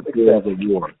weren't as successful.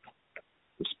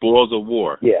 The spoils of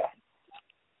war.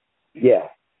 Yeah.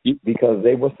 Because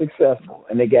they were successful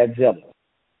and they got jealous.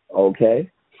 Okay?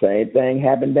 Same thing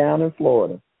happened down in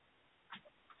Florida.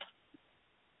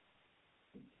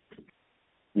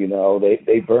 You know,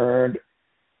 they burned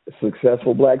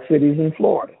successful black cities in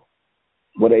Florida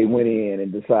where they went in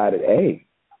and decided, hey,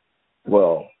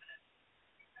 well,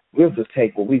 we'll just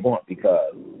take what we want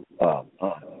because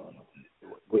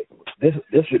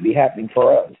this should be happening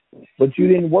for us. But you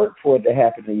didn't work for it to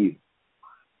happen to you.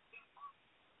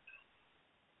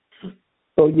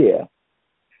 So, yeah.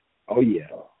 Oh, yeah.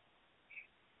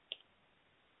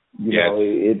 You know,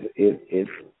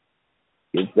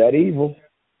 it's that evil.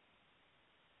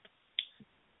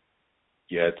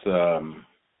 Yeah,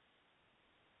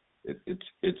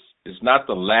 it's not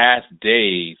the last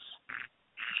days,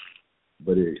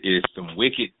 but it is some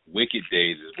wicked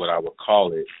days is what I would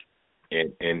call it.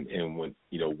 And when,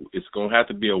 you know, it's gonna have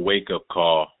to be a wake up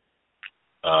call.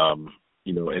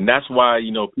 You know, and that's why,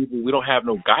 you know, we don't have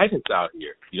no guidance out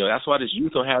here. You know, that's why this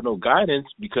youth don't have no guidance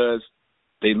because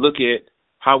they look at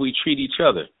how we treat each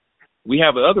other. We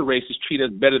have other races treat us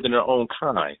better than their own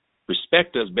kind,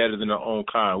 respect us better than their own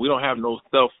kind. We don't have no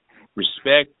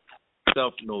self-respect,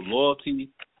 no loyalty,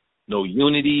 no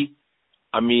unity.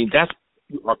 I mean,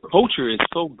 our culture is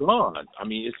so gone. I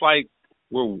mean, it's like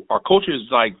our culture is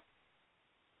like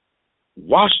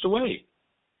washed away.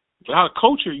 Without a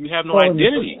culture, you have no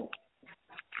identity.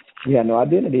 You have no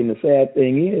identity. And the sad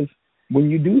thing is, when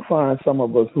you do find some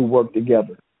of us who work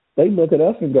together, they look at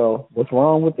us and go, what's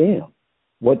wrong with them?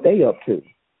 What they up to?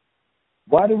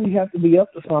 Why do we have to be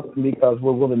up to something because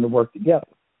we're willing to work together?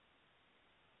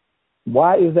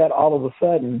 Why is that all of a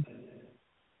sudden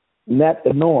not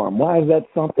the norm? Why is that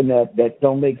something that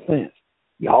don't make sense?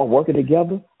 Y'all working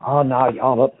together? Oh, no,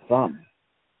 y'all up to something.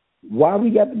 Why we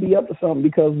got to be up to something?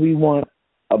 Because we want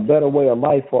a better way of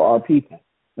life for our people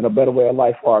and a better way of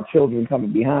life for our children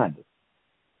coming behind us.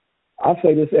 I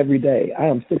say this every day. I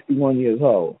am 61 years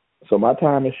old, so my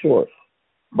time is short.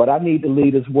 But I need to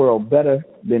leave this world better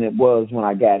than it was when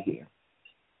I got here.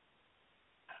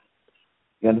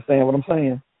 You understand what I'm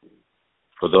saying?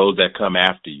 For those that come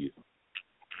after you.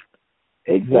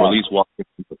 Exactly. Or at least walk in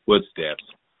the footsteps.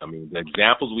 I mean, the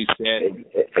examples we set.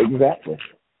 Exactly.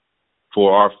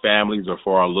 For our families or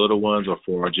for our little ones or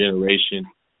for our generation.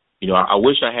 You know, I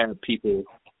wish I had people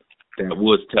that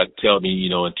would tell me, you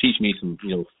know, and teach me some,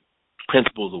 you know,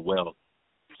 principles of wealth.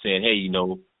 Saying, hey, you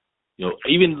know,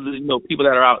 even, you know, people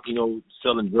that are out, you know,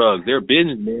 selling drugs, they're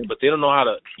businessmen, but they don't know how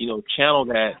to, you know, channel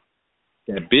that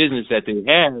business that they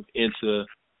have into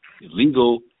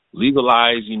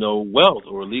legalized, you know, wealth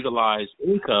or legalized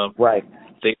income. Right.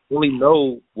 They only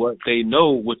know what they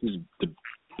know, which is the,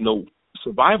 you know,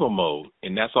 survival mode,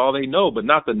 and that's all they know. But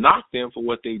not to knock them for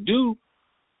what they do,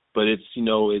 but it's, you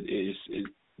know,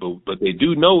 but they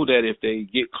do know that if they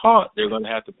get caught, they're going to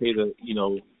have to pay the, you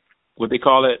know, what they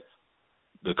call it,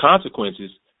 the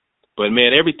consequences. But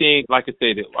man, everything, like I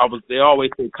said, they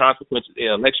always say consequences.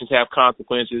 Elections have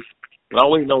consequences. But I'm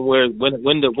waiting on where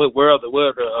are the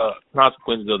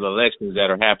consequences of the elections that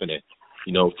are happening.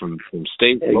 You know, from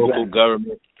state, exactly. Local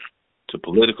government to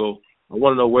political. I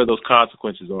want to know where those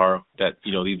consequences are that,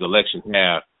 you know, these elections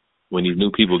have when these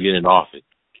new people get in office.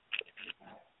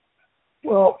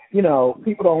 Well, you know,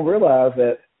 people don't realize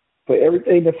that for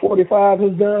everything that 45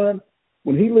 has done,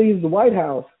 when he leaves the White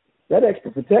House, that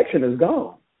extra protection is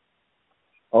gone.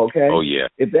 Okay? Oh, yeah.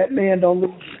 If that man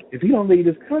if he don't leave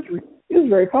this country, it's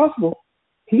very possible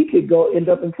he could end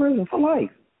up in prison for life.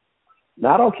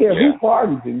 Now, I don't care who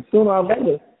pardons him. Sooner or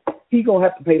later, he's going to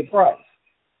have to pay the price.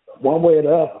 one way or the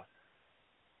other.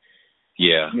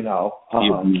 Yeah. You know.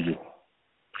 Yeah.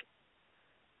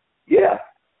 Yeah.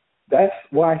 That's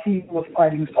why he was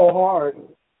fighting so hard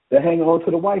to hang on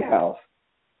to the White House,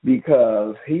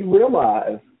 because he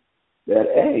realized that,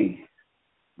 hey,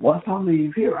 once I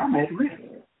leave here, I'm at risk.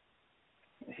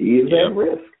 He is at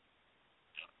risk.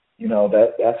 You know,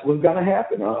 that's what's going to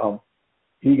happen.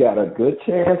 He got a good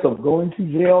chance of going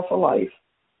to jail for life.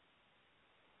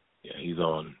 Yeah, he's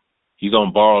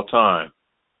on borrowed time.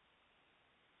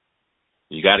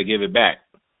 You got to give it back.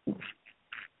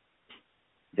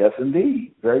 Yes,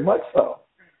 indeed. Very much so.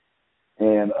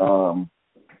 And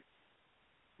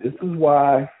this is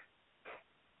why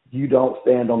you don't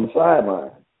stand on the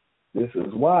sideline. This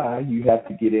is why you have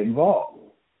to get involved.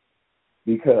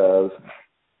 Because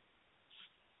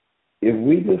if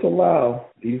we just allow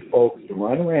these folks to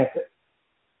run rampant,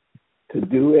 to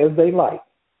do as they like,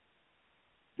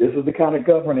 this is the kind of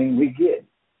governing we get.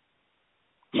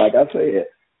 Like I said,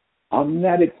 I'm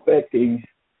not expecting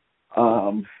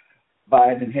Biden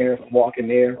and Harris to walk in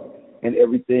there and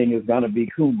everything is going to be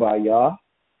kumbaya,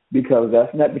 because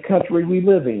that's not the country we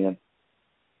live in.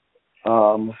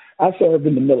 I served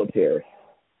in the military.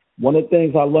 One of the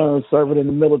things I learned serving in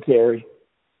the military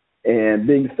and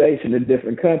being stationed in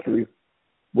different countries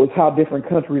was how different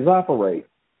countries operate.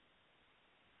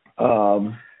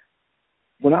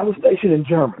 When I was stationed in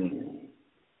Germany,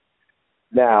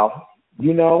 now,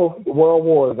 you know, the world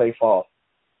wars they fought.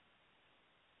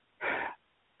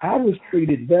 I was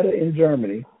treated better in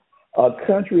Germany, a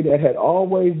country that had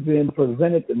always been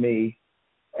presented to me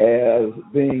as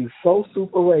being so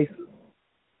super racist.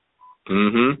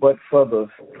 Mm-hmm. But for the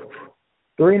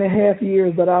 3.5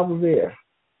 years that I was there,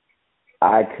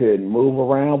 I could move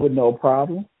around with no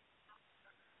problem.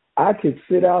 I could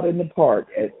sit out in the park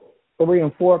at 3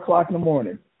 and 4 o'clock in the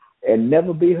morning and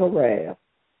never be harassed.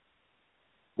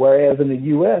 Whereas in the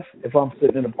U.S., if I'm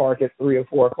sitting in the park at 3 or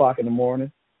 4 o'clock in the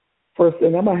morning, first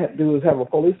thing I might have to do is have a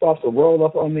police officer roll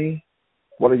up on me.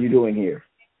 What are you doing here?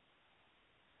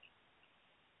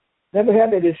 Never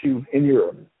had that issue in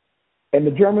Europe. And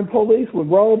the German police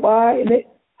would roll by and they,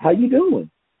 how you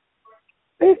doing?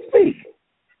 They'd speak.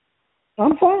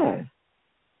 I'm fine.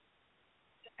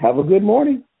 Have a good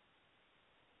morning.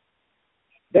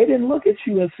 They didn't look at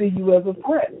you and see you as a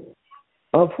threat.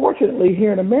 Unfortunately,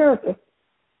 here in America,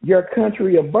 your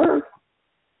country of birth,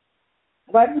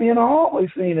 black men are always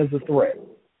seen as a threat.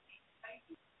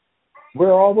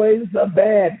 We're always a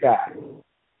bad guy.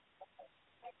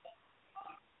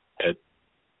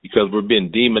 Because we're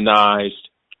being demonized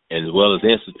as well as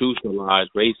institutionalized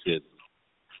racism.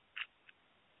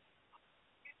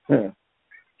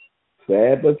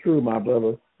 Sad but true, my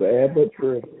brother. Sad but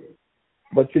true.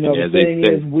 But you know, the thing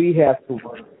is, we have to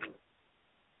work.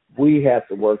 We have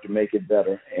to work to make it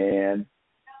better. And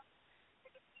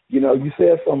you know, you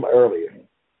said something earlier.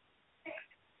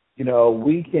 You know,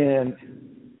 we can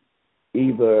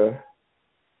either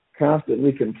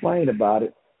constantly complain about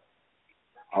it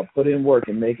or put in work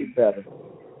and make it better.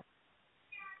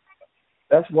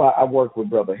 That's why I work with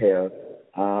Brother Harris.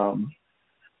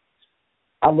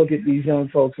 I look at these young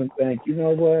folks and think, you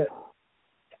know what?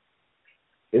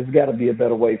 It's got to be a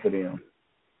better way for them.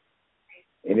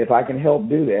 And if I can help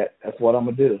do that, that's what I'm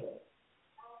going to do.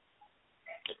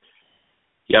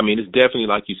 Yeah, I mean, it's definitely,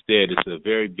 like you said, it's a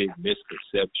very big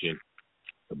misconception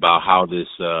about how this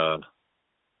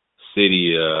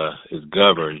city is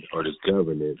governed, or this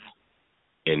governance,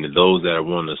 and those that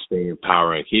want to stay in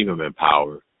power and keep them in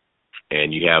power.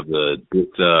 And you have the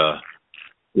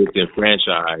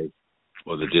disenfranchised,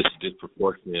 or the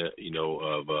disproportionate, you know,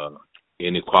 of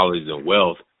inequalities in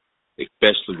wealth,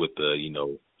 especially with the, you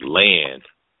know, land,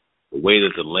 the way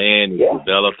that the land is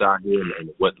developed out here and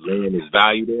what land is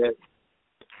valued at.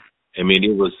 I mean,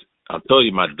 it was, I'll tell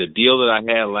you, the deal that I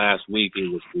had last week, it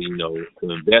was, you know, to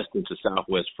invest into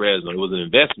Southwest Fresno. It was an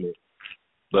investment,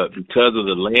 but because of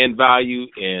the land value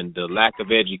and the lack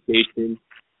of education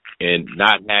and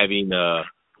not having a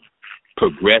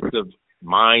progressive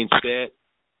mindset,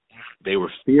 they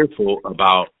were fearful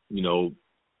about, you know,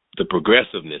 the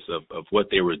progressiveness of what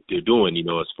they're doing, you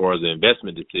know, as far as the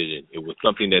investment decision. It was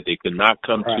something that they could not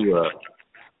come to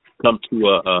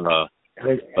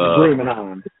agreement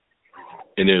on.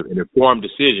 An informed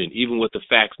decision, even with the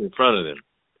facts in front of them.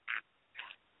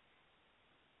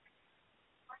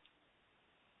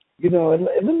 You know, and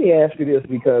let me ask you this,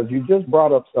 because you just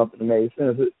brought up something that made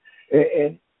sense.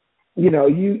 And you know,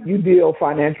 you deal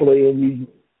financially and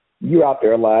you're out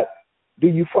there a lot. Do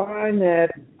you find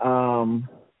that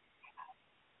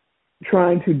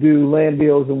trying to do land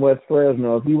deals in West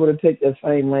Fresno, if you were to take that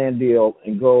same land deal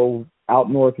and go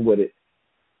out north with it,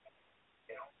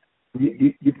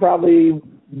 You probably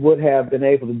would have been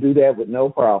able to do that with no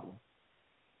problem.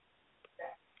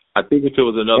 I think if it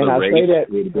was And another I race, say that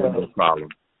it would have been no problem.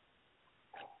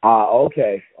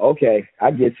 okay,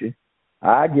 I get you.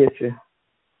 I get you.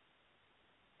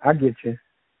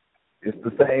 It's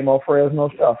the same old Fresno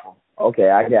shuffle. Okay,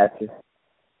 I got you.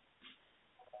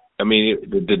 I mean,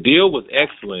 the deal was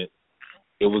excellent.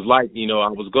 It was like, I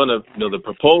was gonna, the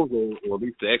proposal, or at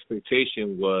least the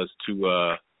expectation, was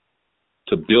to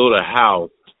build a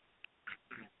house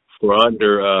for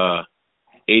under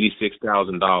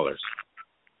 $86,000.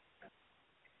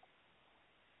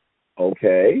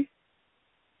 Okay.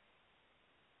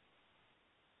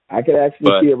 I could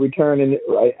actually see a return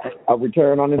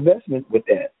on investment with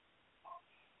that.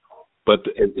 But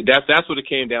that's what it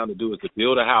came down to do, is to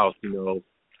build a house,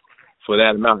 for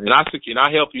that amount. And I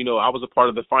helped, I was a part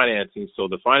of the financing, so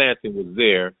the financing was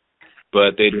there,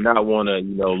 but they did not want to,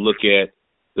 look at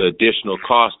the additional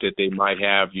cost that they might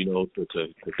have,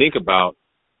 to think about.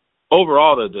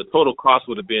 Overall, the total cost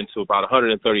would have been to about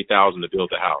 $130,000 to build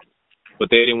the house, but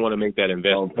they didn't want to make that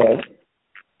investment. Okay.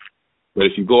 But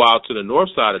if you go out to the north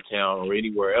side of town or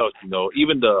anywhere else,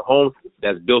 even the homes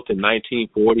that's built in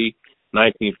 1940,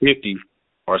 1950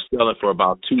 are selling for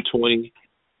about $220,000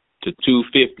 to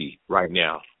 $250,000 right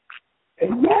now.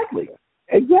 Exactly.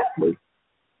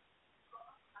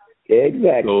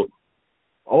 So,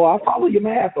 I follow your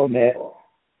math on that.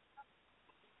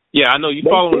 Yeah, I know you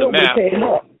following the math. Came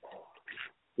up.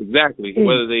 Exactly.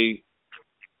 Whether they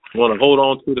want to hold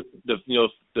on to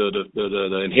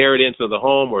the inheritance of the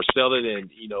home, or sell it, and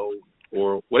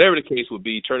or whatever the case would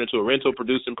be, turn into a rental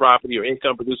producing property or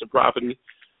income producing property.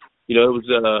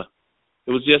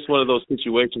 It was just one of those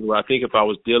situations where I think if I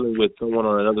was dealing with someone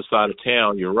on another side of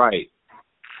town, you're right,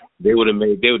 they would have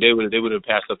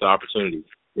passed up the opportunity.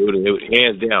 They would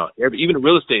hands down. Even a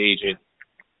real estate agent.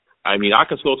 I mean, I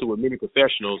consulted with many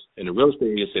professionals, and the real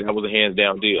estate agent said that was a hands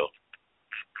down deal.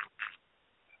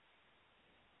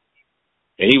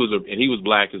 And he was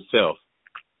black himself.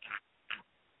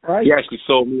 Right. He actually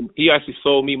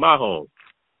sold me my home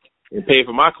and paid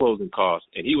for my closing costs.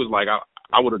 And he was like,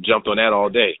 I would have jumped on that all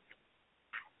day.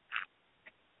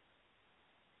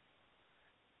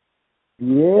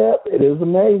 Yep, it is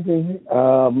amazing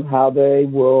how they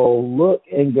will look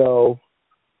and go,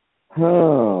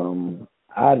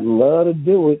 I'd love to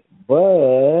do it,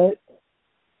 but,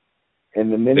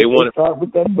 and the minute they start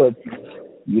with that, but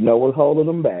what's holding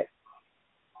them back.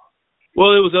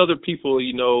 Well, it was other people,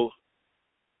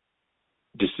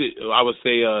 I would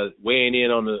say weighing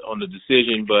in on the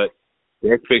decision, but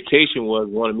the expectation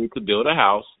wanted me to build a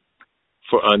house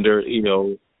for under,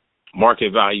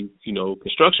 market value,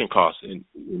 construction costs, and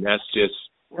that's just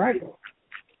right.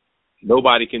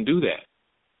 Nobody can do that.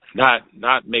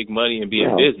 Not make money and be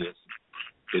in business.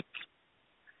 It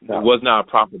was not a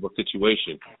profitable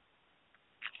situation,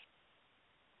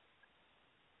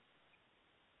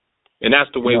 and that's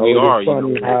the way we are.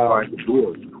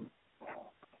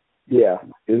 Yeah,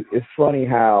 it's funny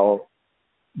how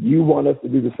you want us to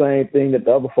do the same thing that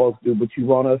the other folks do, but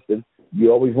you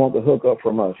always want the hookup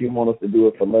from us. You want us to do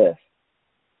it for less.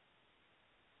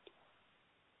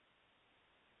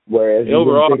 Whereas you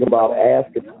overall, think about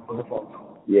asking other folks.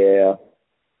 Yeah.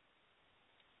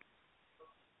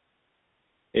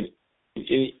 And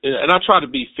I try to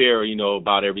be fair,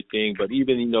 about everything, but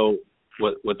even,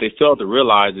 what they fail to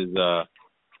realize is,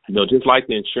 just like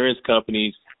the insurance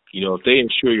companies, if they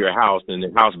insure your house and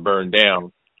the house burned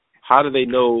down, how do they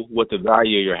know what the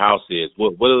value of your house is?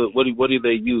 What do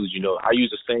they use? I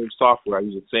use the same software, I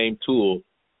use the same tool,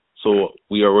 so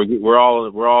we're all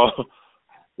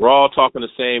talking the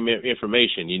same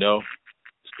information.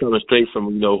 It's coming straight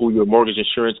from who your mortgage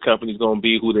insurance company is going to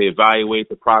be, who they evaluate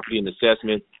the property and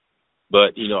assessment.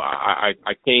 But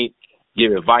I can't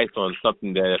give advice on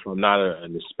something that if I'm not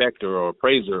an inspector or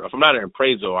appraiser, if I'm not an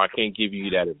appraiser, I can't give you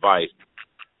that advice.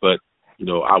 But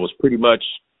I was pretty much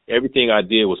everything I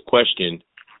did was questioned,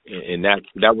 and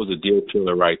that was a deal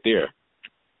killer right there.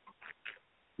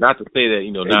 Not to say that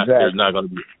exactly. There's not going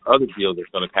to be other deals that's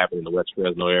going to happen in the West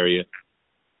Fresno area,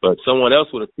 but someone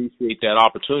else would appreciate that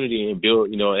opportunity and build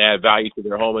and add value to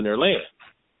their home and their land.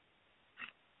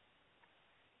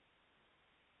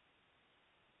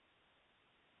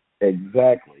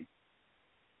 Exactly.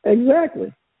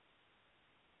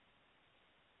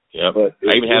 Yeah, but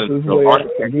I even had an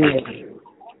architect.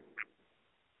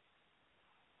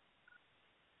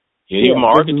 Even my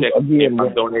architect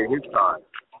donated his time.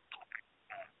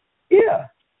 Yeah.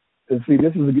 And see,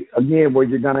 this is, again, where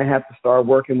you're going to have to start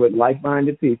working with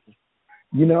like-minded people.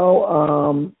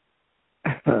 And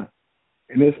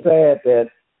it's sad that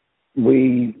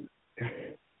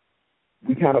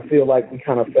we kind of feel like we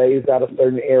kind of phased out of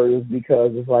certain areas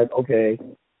because it's like, okay,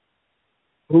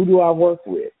 who do I work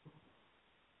with?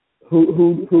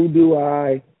 Who do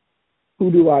I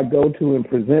go to and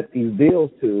present these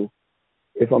deals to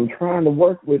if I'm trying to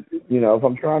work with, if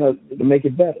I'm trying to make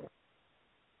it better?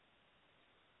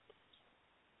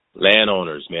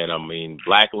 Landowners, man. I mean,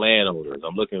 black landowners. I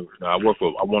want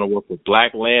to work with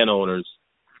black landowners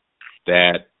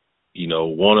that,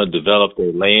 want to develop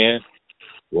their land,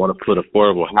 want to put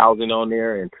affordable housing on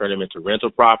there and turn them into rental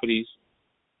properties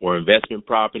or investment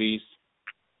properties,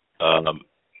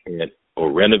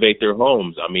 or renovate their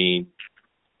homes. I mean,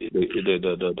 the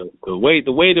way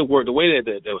that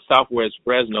the Southwest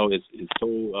Fresno is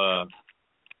so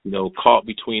caught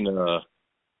between the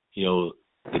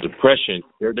depression.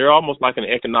 They're almost like an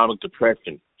economic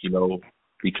depression,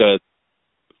 because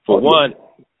for one,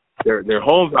 their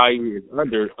home value is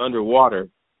underwater,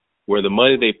 where the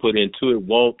money they put into it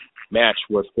won't match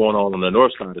what's going on the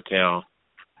north side of town,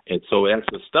 and so that's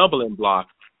a stumbling block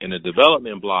and a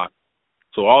development block.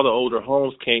 So all the older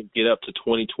homes can't get up to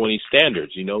 2020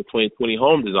 standards, 2020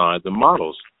 home designs and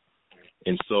models,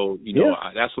 and so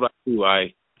that's what I do.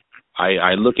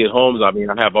 I look at homes. I mean,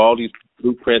 I have all these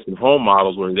blueprints and home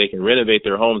models where they can renovate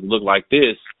their homes and look like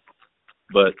this,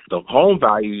 but the home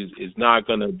value is not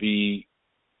going to be,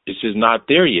 it's just not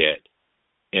there yet.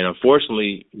 And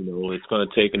unfortunately, it's going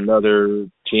to take another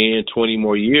 10, 20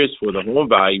 more years for the home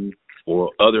value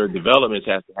or other developments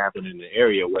has to happen in the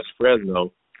area of West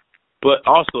Fresno. But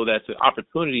also that's an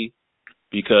opportunity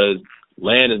because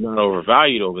land is not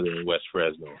overvalued over there in West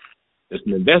Fresno. It's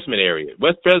an investment area.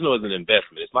 West Fresno is an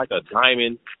investment. It's like a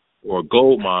diamond or a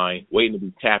gold mine waiting to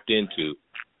be tapped into,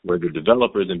 where the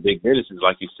developers and big businesses,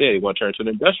 like you said, they want to turn to an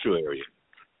industrial area.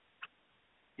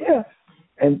 Yeah,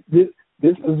 and this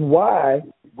is why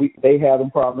they have the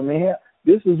problem they have.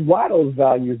 This is why those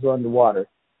values are underwater,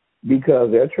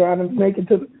 because they're trying to make it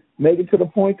to the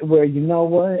point to where, you know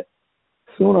what,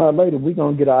 sooner or later we're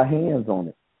gonna get our hands on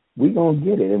it. We're gonna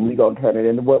get it, and we're gonna turn it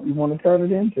into what we want to turn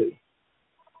it into.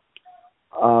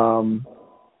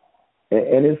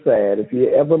 And it's sad. If you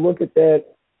ever look at that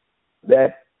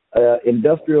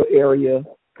industrial area,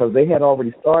 because they had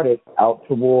already started out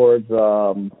towards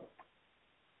Elm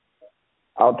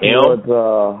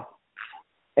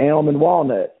and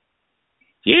Walnut.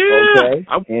 Yeah. Okay.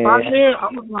 I was right there. I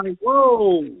was like,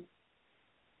 whoa.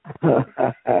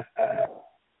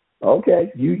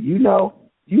 Okay. You know.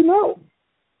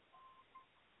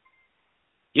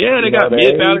 Yeah, they got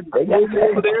Mid-Valley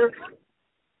over there.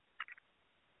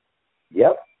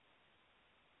 Yep.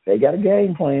 They got a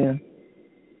game plan.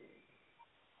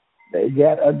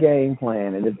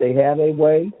 And if they have a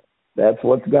way, that's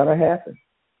what's going to happen.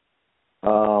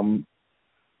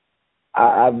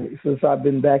 Since I've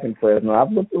been back in Fresno,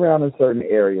 I've looked around in certain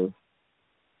areas,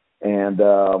 and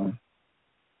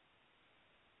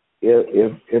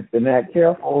if they're not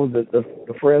careful,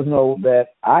 the Fresno that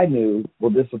I knew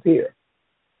will disappear.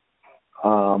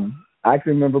 I can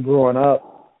remember growing up,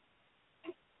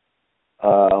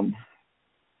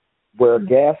 where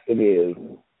Gaston is,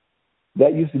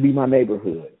 that used to be my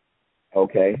neighborhood.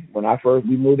 Okay, when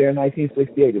we moved there in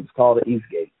 1968, it was called the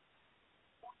Eastgate.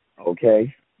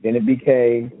 Okay, then it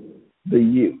became the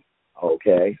U.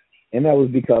 Okay, and that was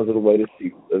because of the way the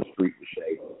street was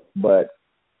shaped. But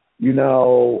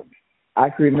I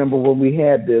can remember when we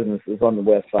had businesses on the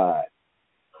west side,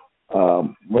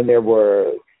 when there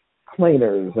were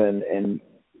cleaners and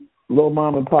little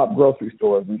mom and pop grocery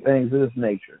stores and things of this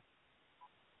nature.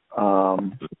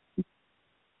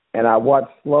 And I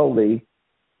watched slowly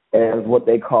as what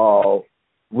they call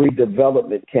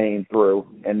redevelopment came through,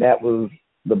 and that was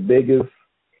the biggest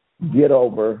get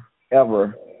over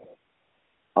ever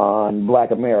on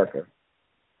Black America,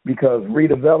 because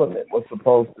redevelopment was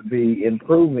supposed to be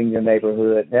improving your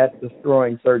neighborhood, not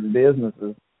destroying certain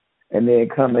businesses and then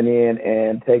coming in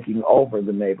and taking over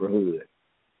the neighborhood.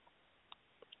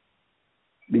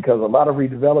 Because a lot of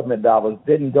redevelopment dollars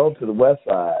didn't go to the west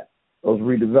side. Those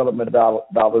redevelopment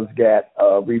dollars got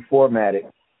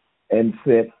reformatted and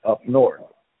sent up north.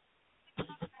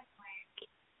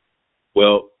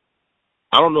 Well,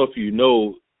 I don't know if you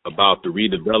know about the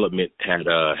redevelopment had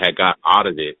got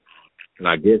audited, and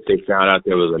I guess they found out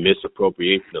there was a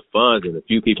misappropriation of funds, and a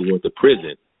few people went to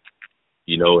prison.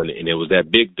 And it was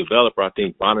that big developer, I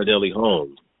think, Bonadelli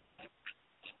Homes.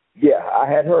 Yeah, I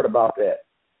had heard about that.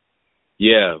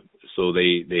 Yeah, so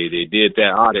they did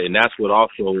that audit, and that's what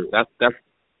also that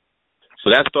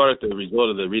started the result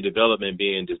of the redevelopment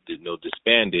being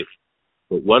disbanded.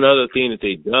 But one other thing that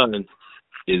they've done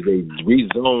is they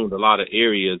rezoned a lot of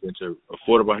areas into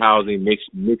affordable housing,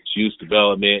 mixed use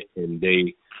development, and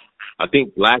they I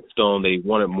think Blackstone, they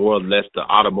wanted more or less the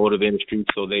automotive industry,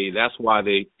 so that's why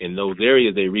they, in those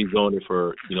areas, they rezoned it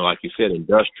for, like you said,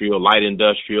 industrial, light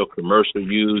industrial, commercial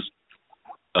use,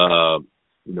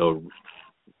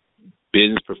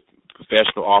 business,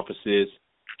 professional offices.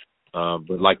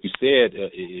 But like you said,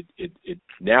 it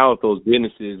now those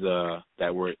businesses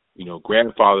that were,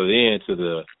 grandfathered into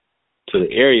the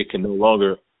area can no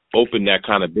longer open that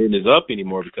kind of business up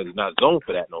anymore because it's not zoned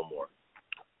for that no more.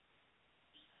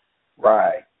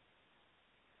 Right.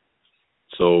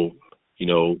 So,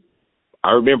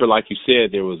 I remember, like you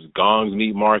said, there was Gong's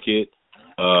Meat Market.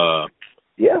 I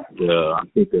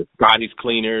think the Scotty's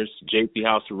Cleaners, JP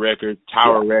House of Records,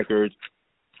 Tower Records.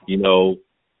 There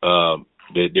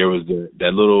was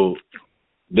that little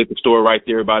liquor store right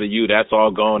there by the U. That's all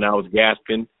gone. That was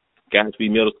Gatsby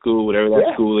Middle School, whatever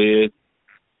that school is.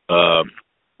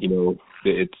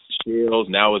 It's Shell's.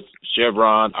 Now it's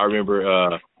Chevron. I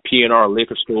remember P&R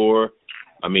Liquor Store.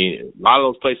 I mean, a lot of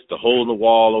those places, the hole in the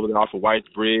wall over there off of White's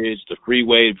Bridge, the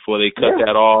freeway before they cut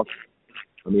that off.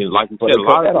 I mean, like you said, a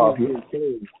lot of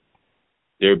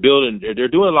they're building. They're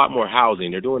doing a lot more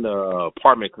housing. They're doing the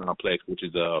apartment complex, which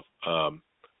is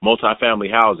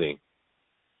multifamily housing.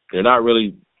 They're not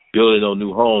really building no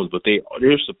new homes, but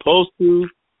they're supposed to.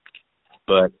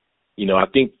 But I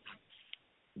think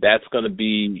that's going to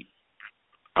be.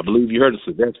 I believe you heard of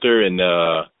Sylvester and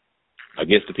I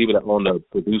guess the people that own the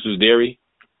Producers Dairy.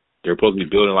 They're supposed to be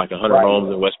building like 100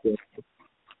 homes in West Fresno.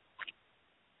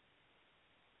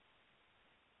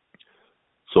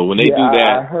 So when they do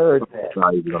that, I heard that. It's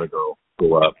not even going to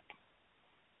go up.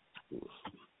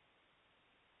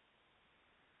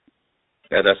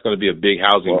 That's going to be a big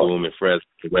housing boom in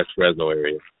the West Fresno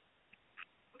area.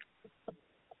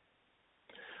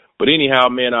 But anyhow,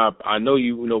 man, I know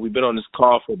we've been on this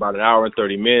call for about an hour and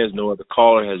 30 minutes. No other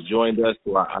caller has joined us.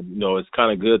 So it's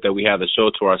kind of good that we have the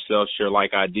show to ourselves, share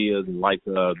like ideas and like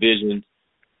visions.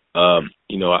 I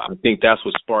think that's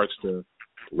what sparks the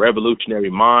revolutionary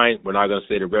mind. We're not going to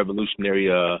say the revolutionary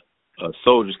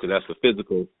soldiers because that's a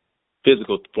physical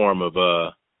form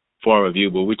of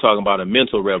view. But we're talking about a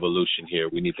mental revolution here.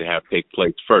 We need to have take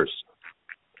place first.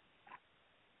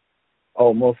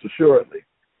 Oh, most assuredly.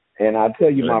 And I tell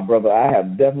you, my brother, I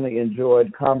have definitely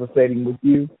enjoyed conversating with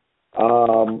you.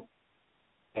 And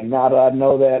now that I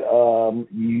know that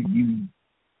you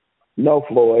know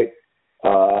Floyd,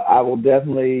 I will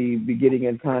definitely be getting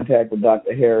in contact with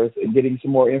Dr. Harris and getting some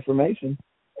more information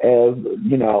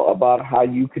about how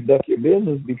you conduct your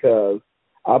business, because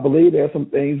I believe there are some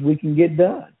things we can get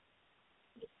done.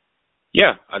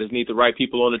 Yeah, I just need the right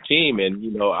people on the team. And,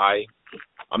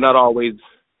 I'm not always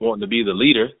wanting to be the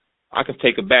leader. I can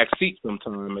take a back seat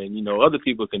sometime, and, other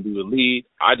people can do the lead.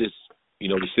 I just, we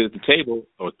sit at the table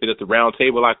or sit at the round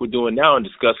table like we're doing now and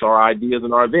discuss our ideas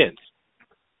and our events.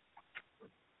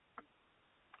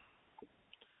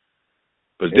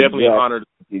 But it's definitely an honor to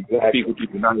speak with you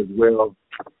tonight as well.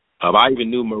 I even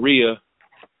knew Maria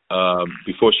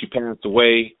before she passed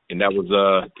away, and that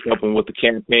was helping with the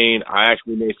campaign. I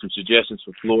actually made some suggestions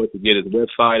for Floyd to get his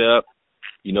website up,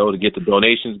 to get the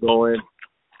donations going.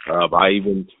 I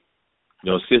even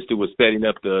assisted with setting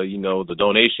up the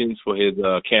donations for his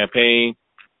campaign.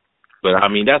 But I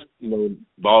mean, that's,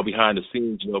 all behind the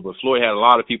scenes, but Floyd had a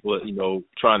lot of people,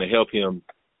 trying to help him,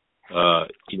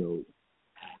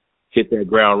 hit that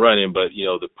ground running. But,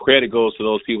 the credit goes to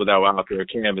those people that were out there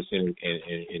canvassing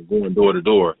and going door to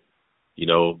door,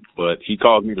 but he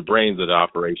called me the brains of the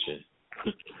operation.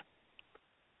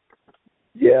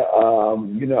 Yeah.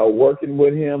 Working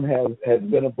with him has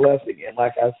been a blessing. And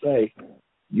like I say,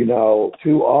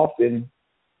 too often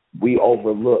we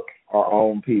overlook our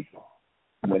own people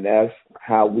when that's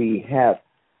how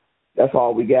that's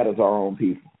all we got is our own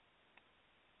people.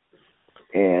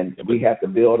 And we have to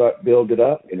build it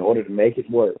up in order to make it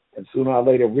work. And sooner or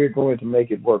later, we're going to make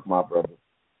it work, my brother.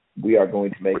 We are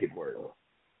going to make it work.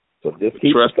 So just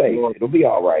keep the faith. It'll be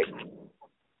all right.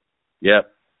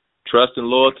 Yep. Trust and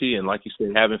loyalty, and like you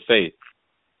said, having faith.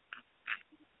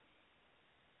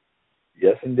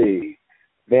 Yes, indeed.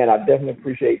 Man, I definitely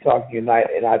appreciate talking to you tonight,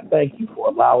 and I thank you for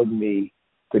allowing me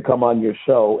to come on your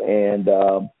show and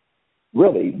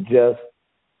really just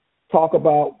talk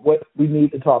about what we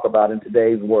need to talk about in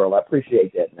today's world. I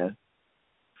appreciate that, man.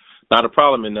 Not a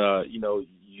problem. And,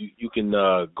 you can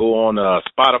go on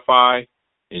Spotify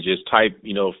and just type,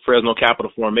 Fresno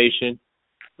Capital Formation.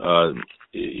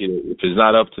 If it's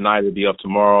not up tonight, it'll be up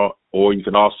tomorrow. Or you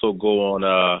can also go on,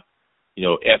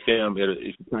 FM.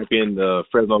 If you type in the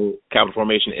Fresno Capital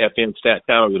Formation FM stat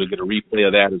channel, you'll get a replay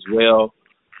of that as well.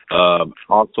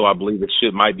 Also, I believe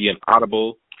it might be an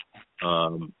Audible.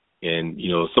 And,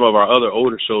 you know, some of our other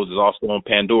older shows is also on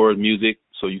Pandora's Music,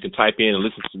 so you can type in and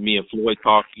listen to me and Floyd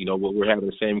talk, you know, we're having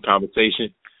the same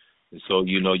conversation. And so,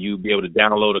 you know, you'll be able to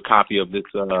download a copy of this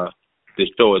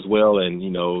show as well, and, you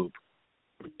know,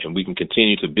 and we can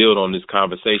continue to build on this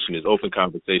conversation, this open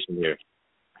conversation here.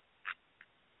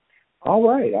 All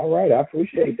right. I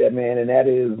appreciate that, man. And that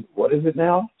is, what is it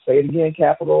now? Say it again,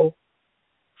 Capital.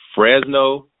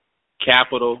 Fresno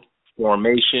Capital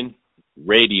Formation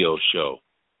Radio Show.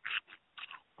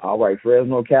 All right,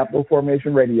 Fresno Capital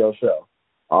Formation Radio Show.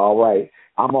 All right.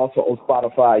 I'm also on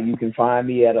Spotify. You can find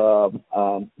me at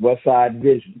Westside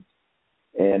Visions.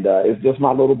 And it's just my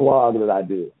little blog that I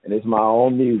do. And it's my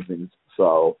own musings.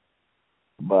 So,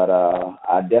 but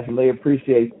I definitely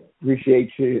appreciate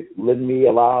you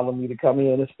allowing me to come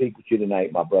in and speak with you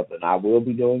tonight, my brother. And I will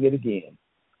be doing it again.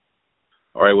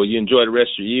 All right. Well, you enjoy the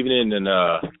rest of your evening, and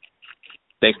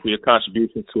thanks for your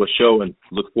contribution to a show, and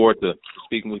look forward to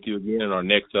speaking with you again in our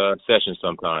next session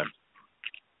sometime.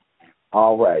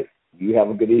 All right. You have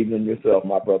a good evening yourself,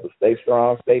 my brother. Stay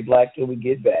strong, stay black till we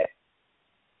get back.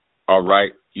 All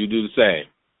right. You do the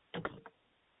same.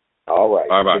 All right.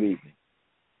 Bye-bye. Good evening.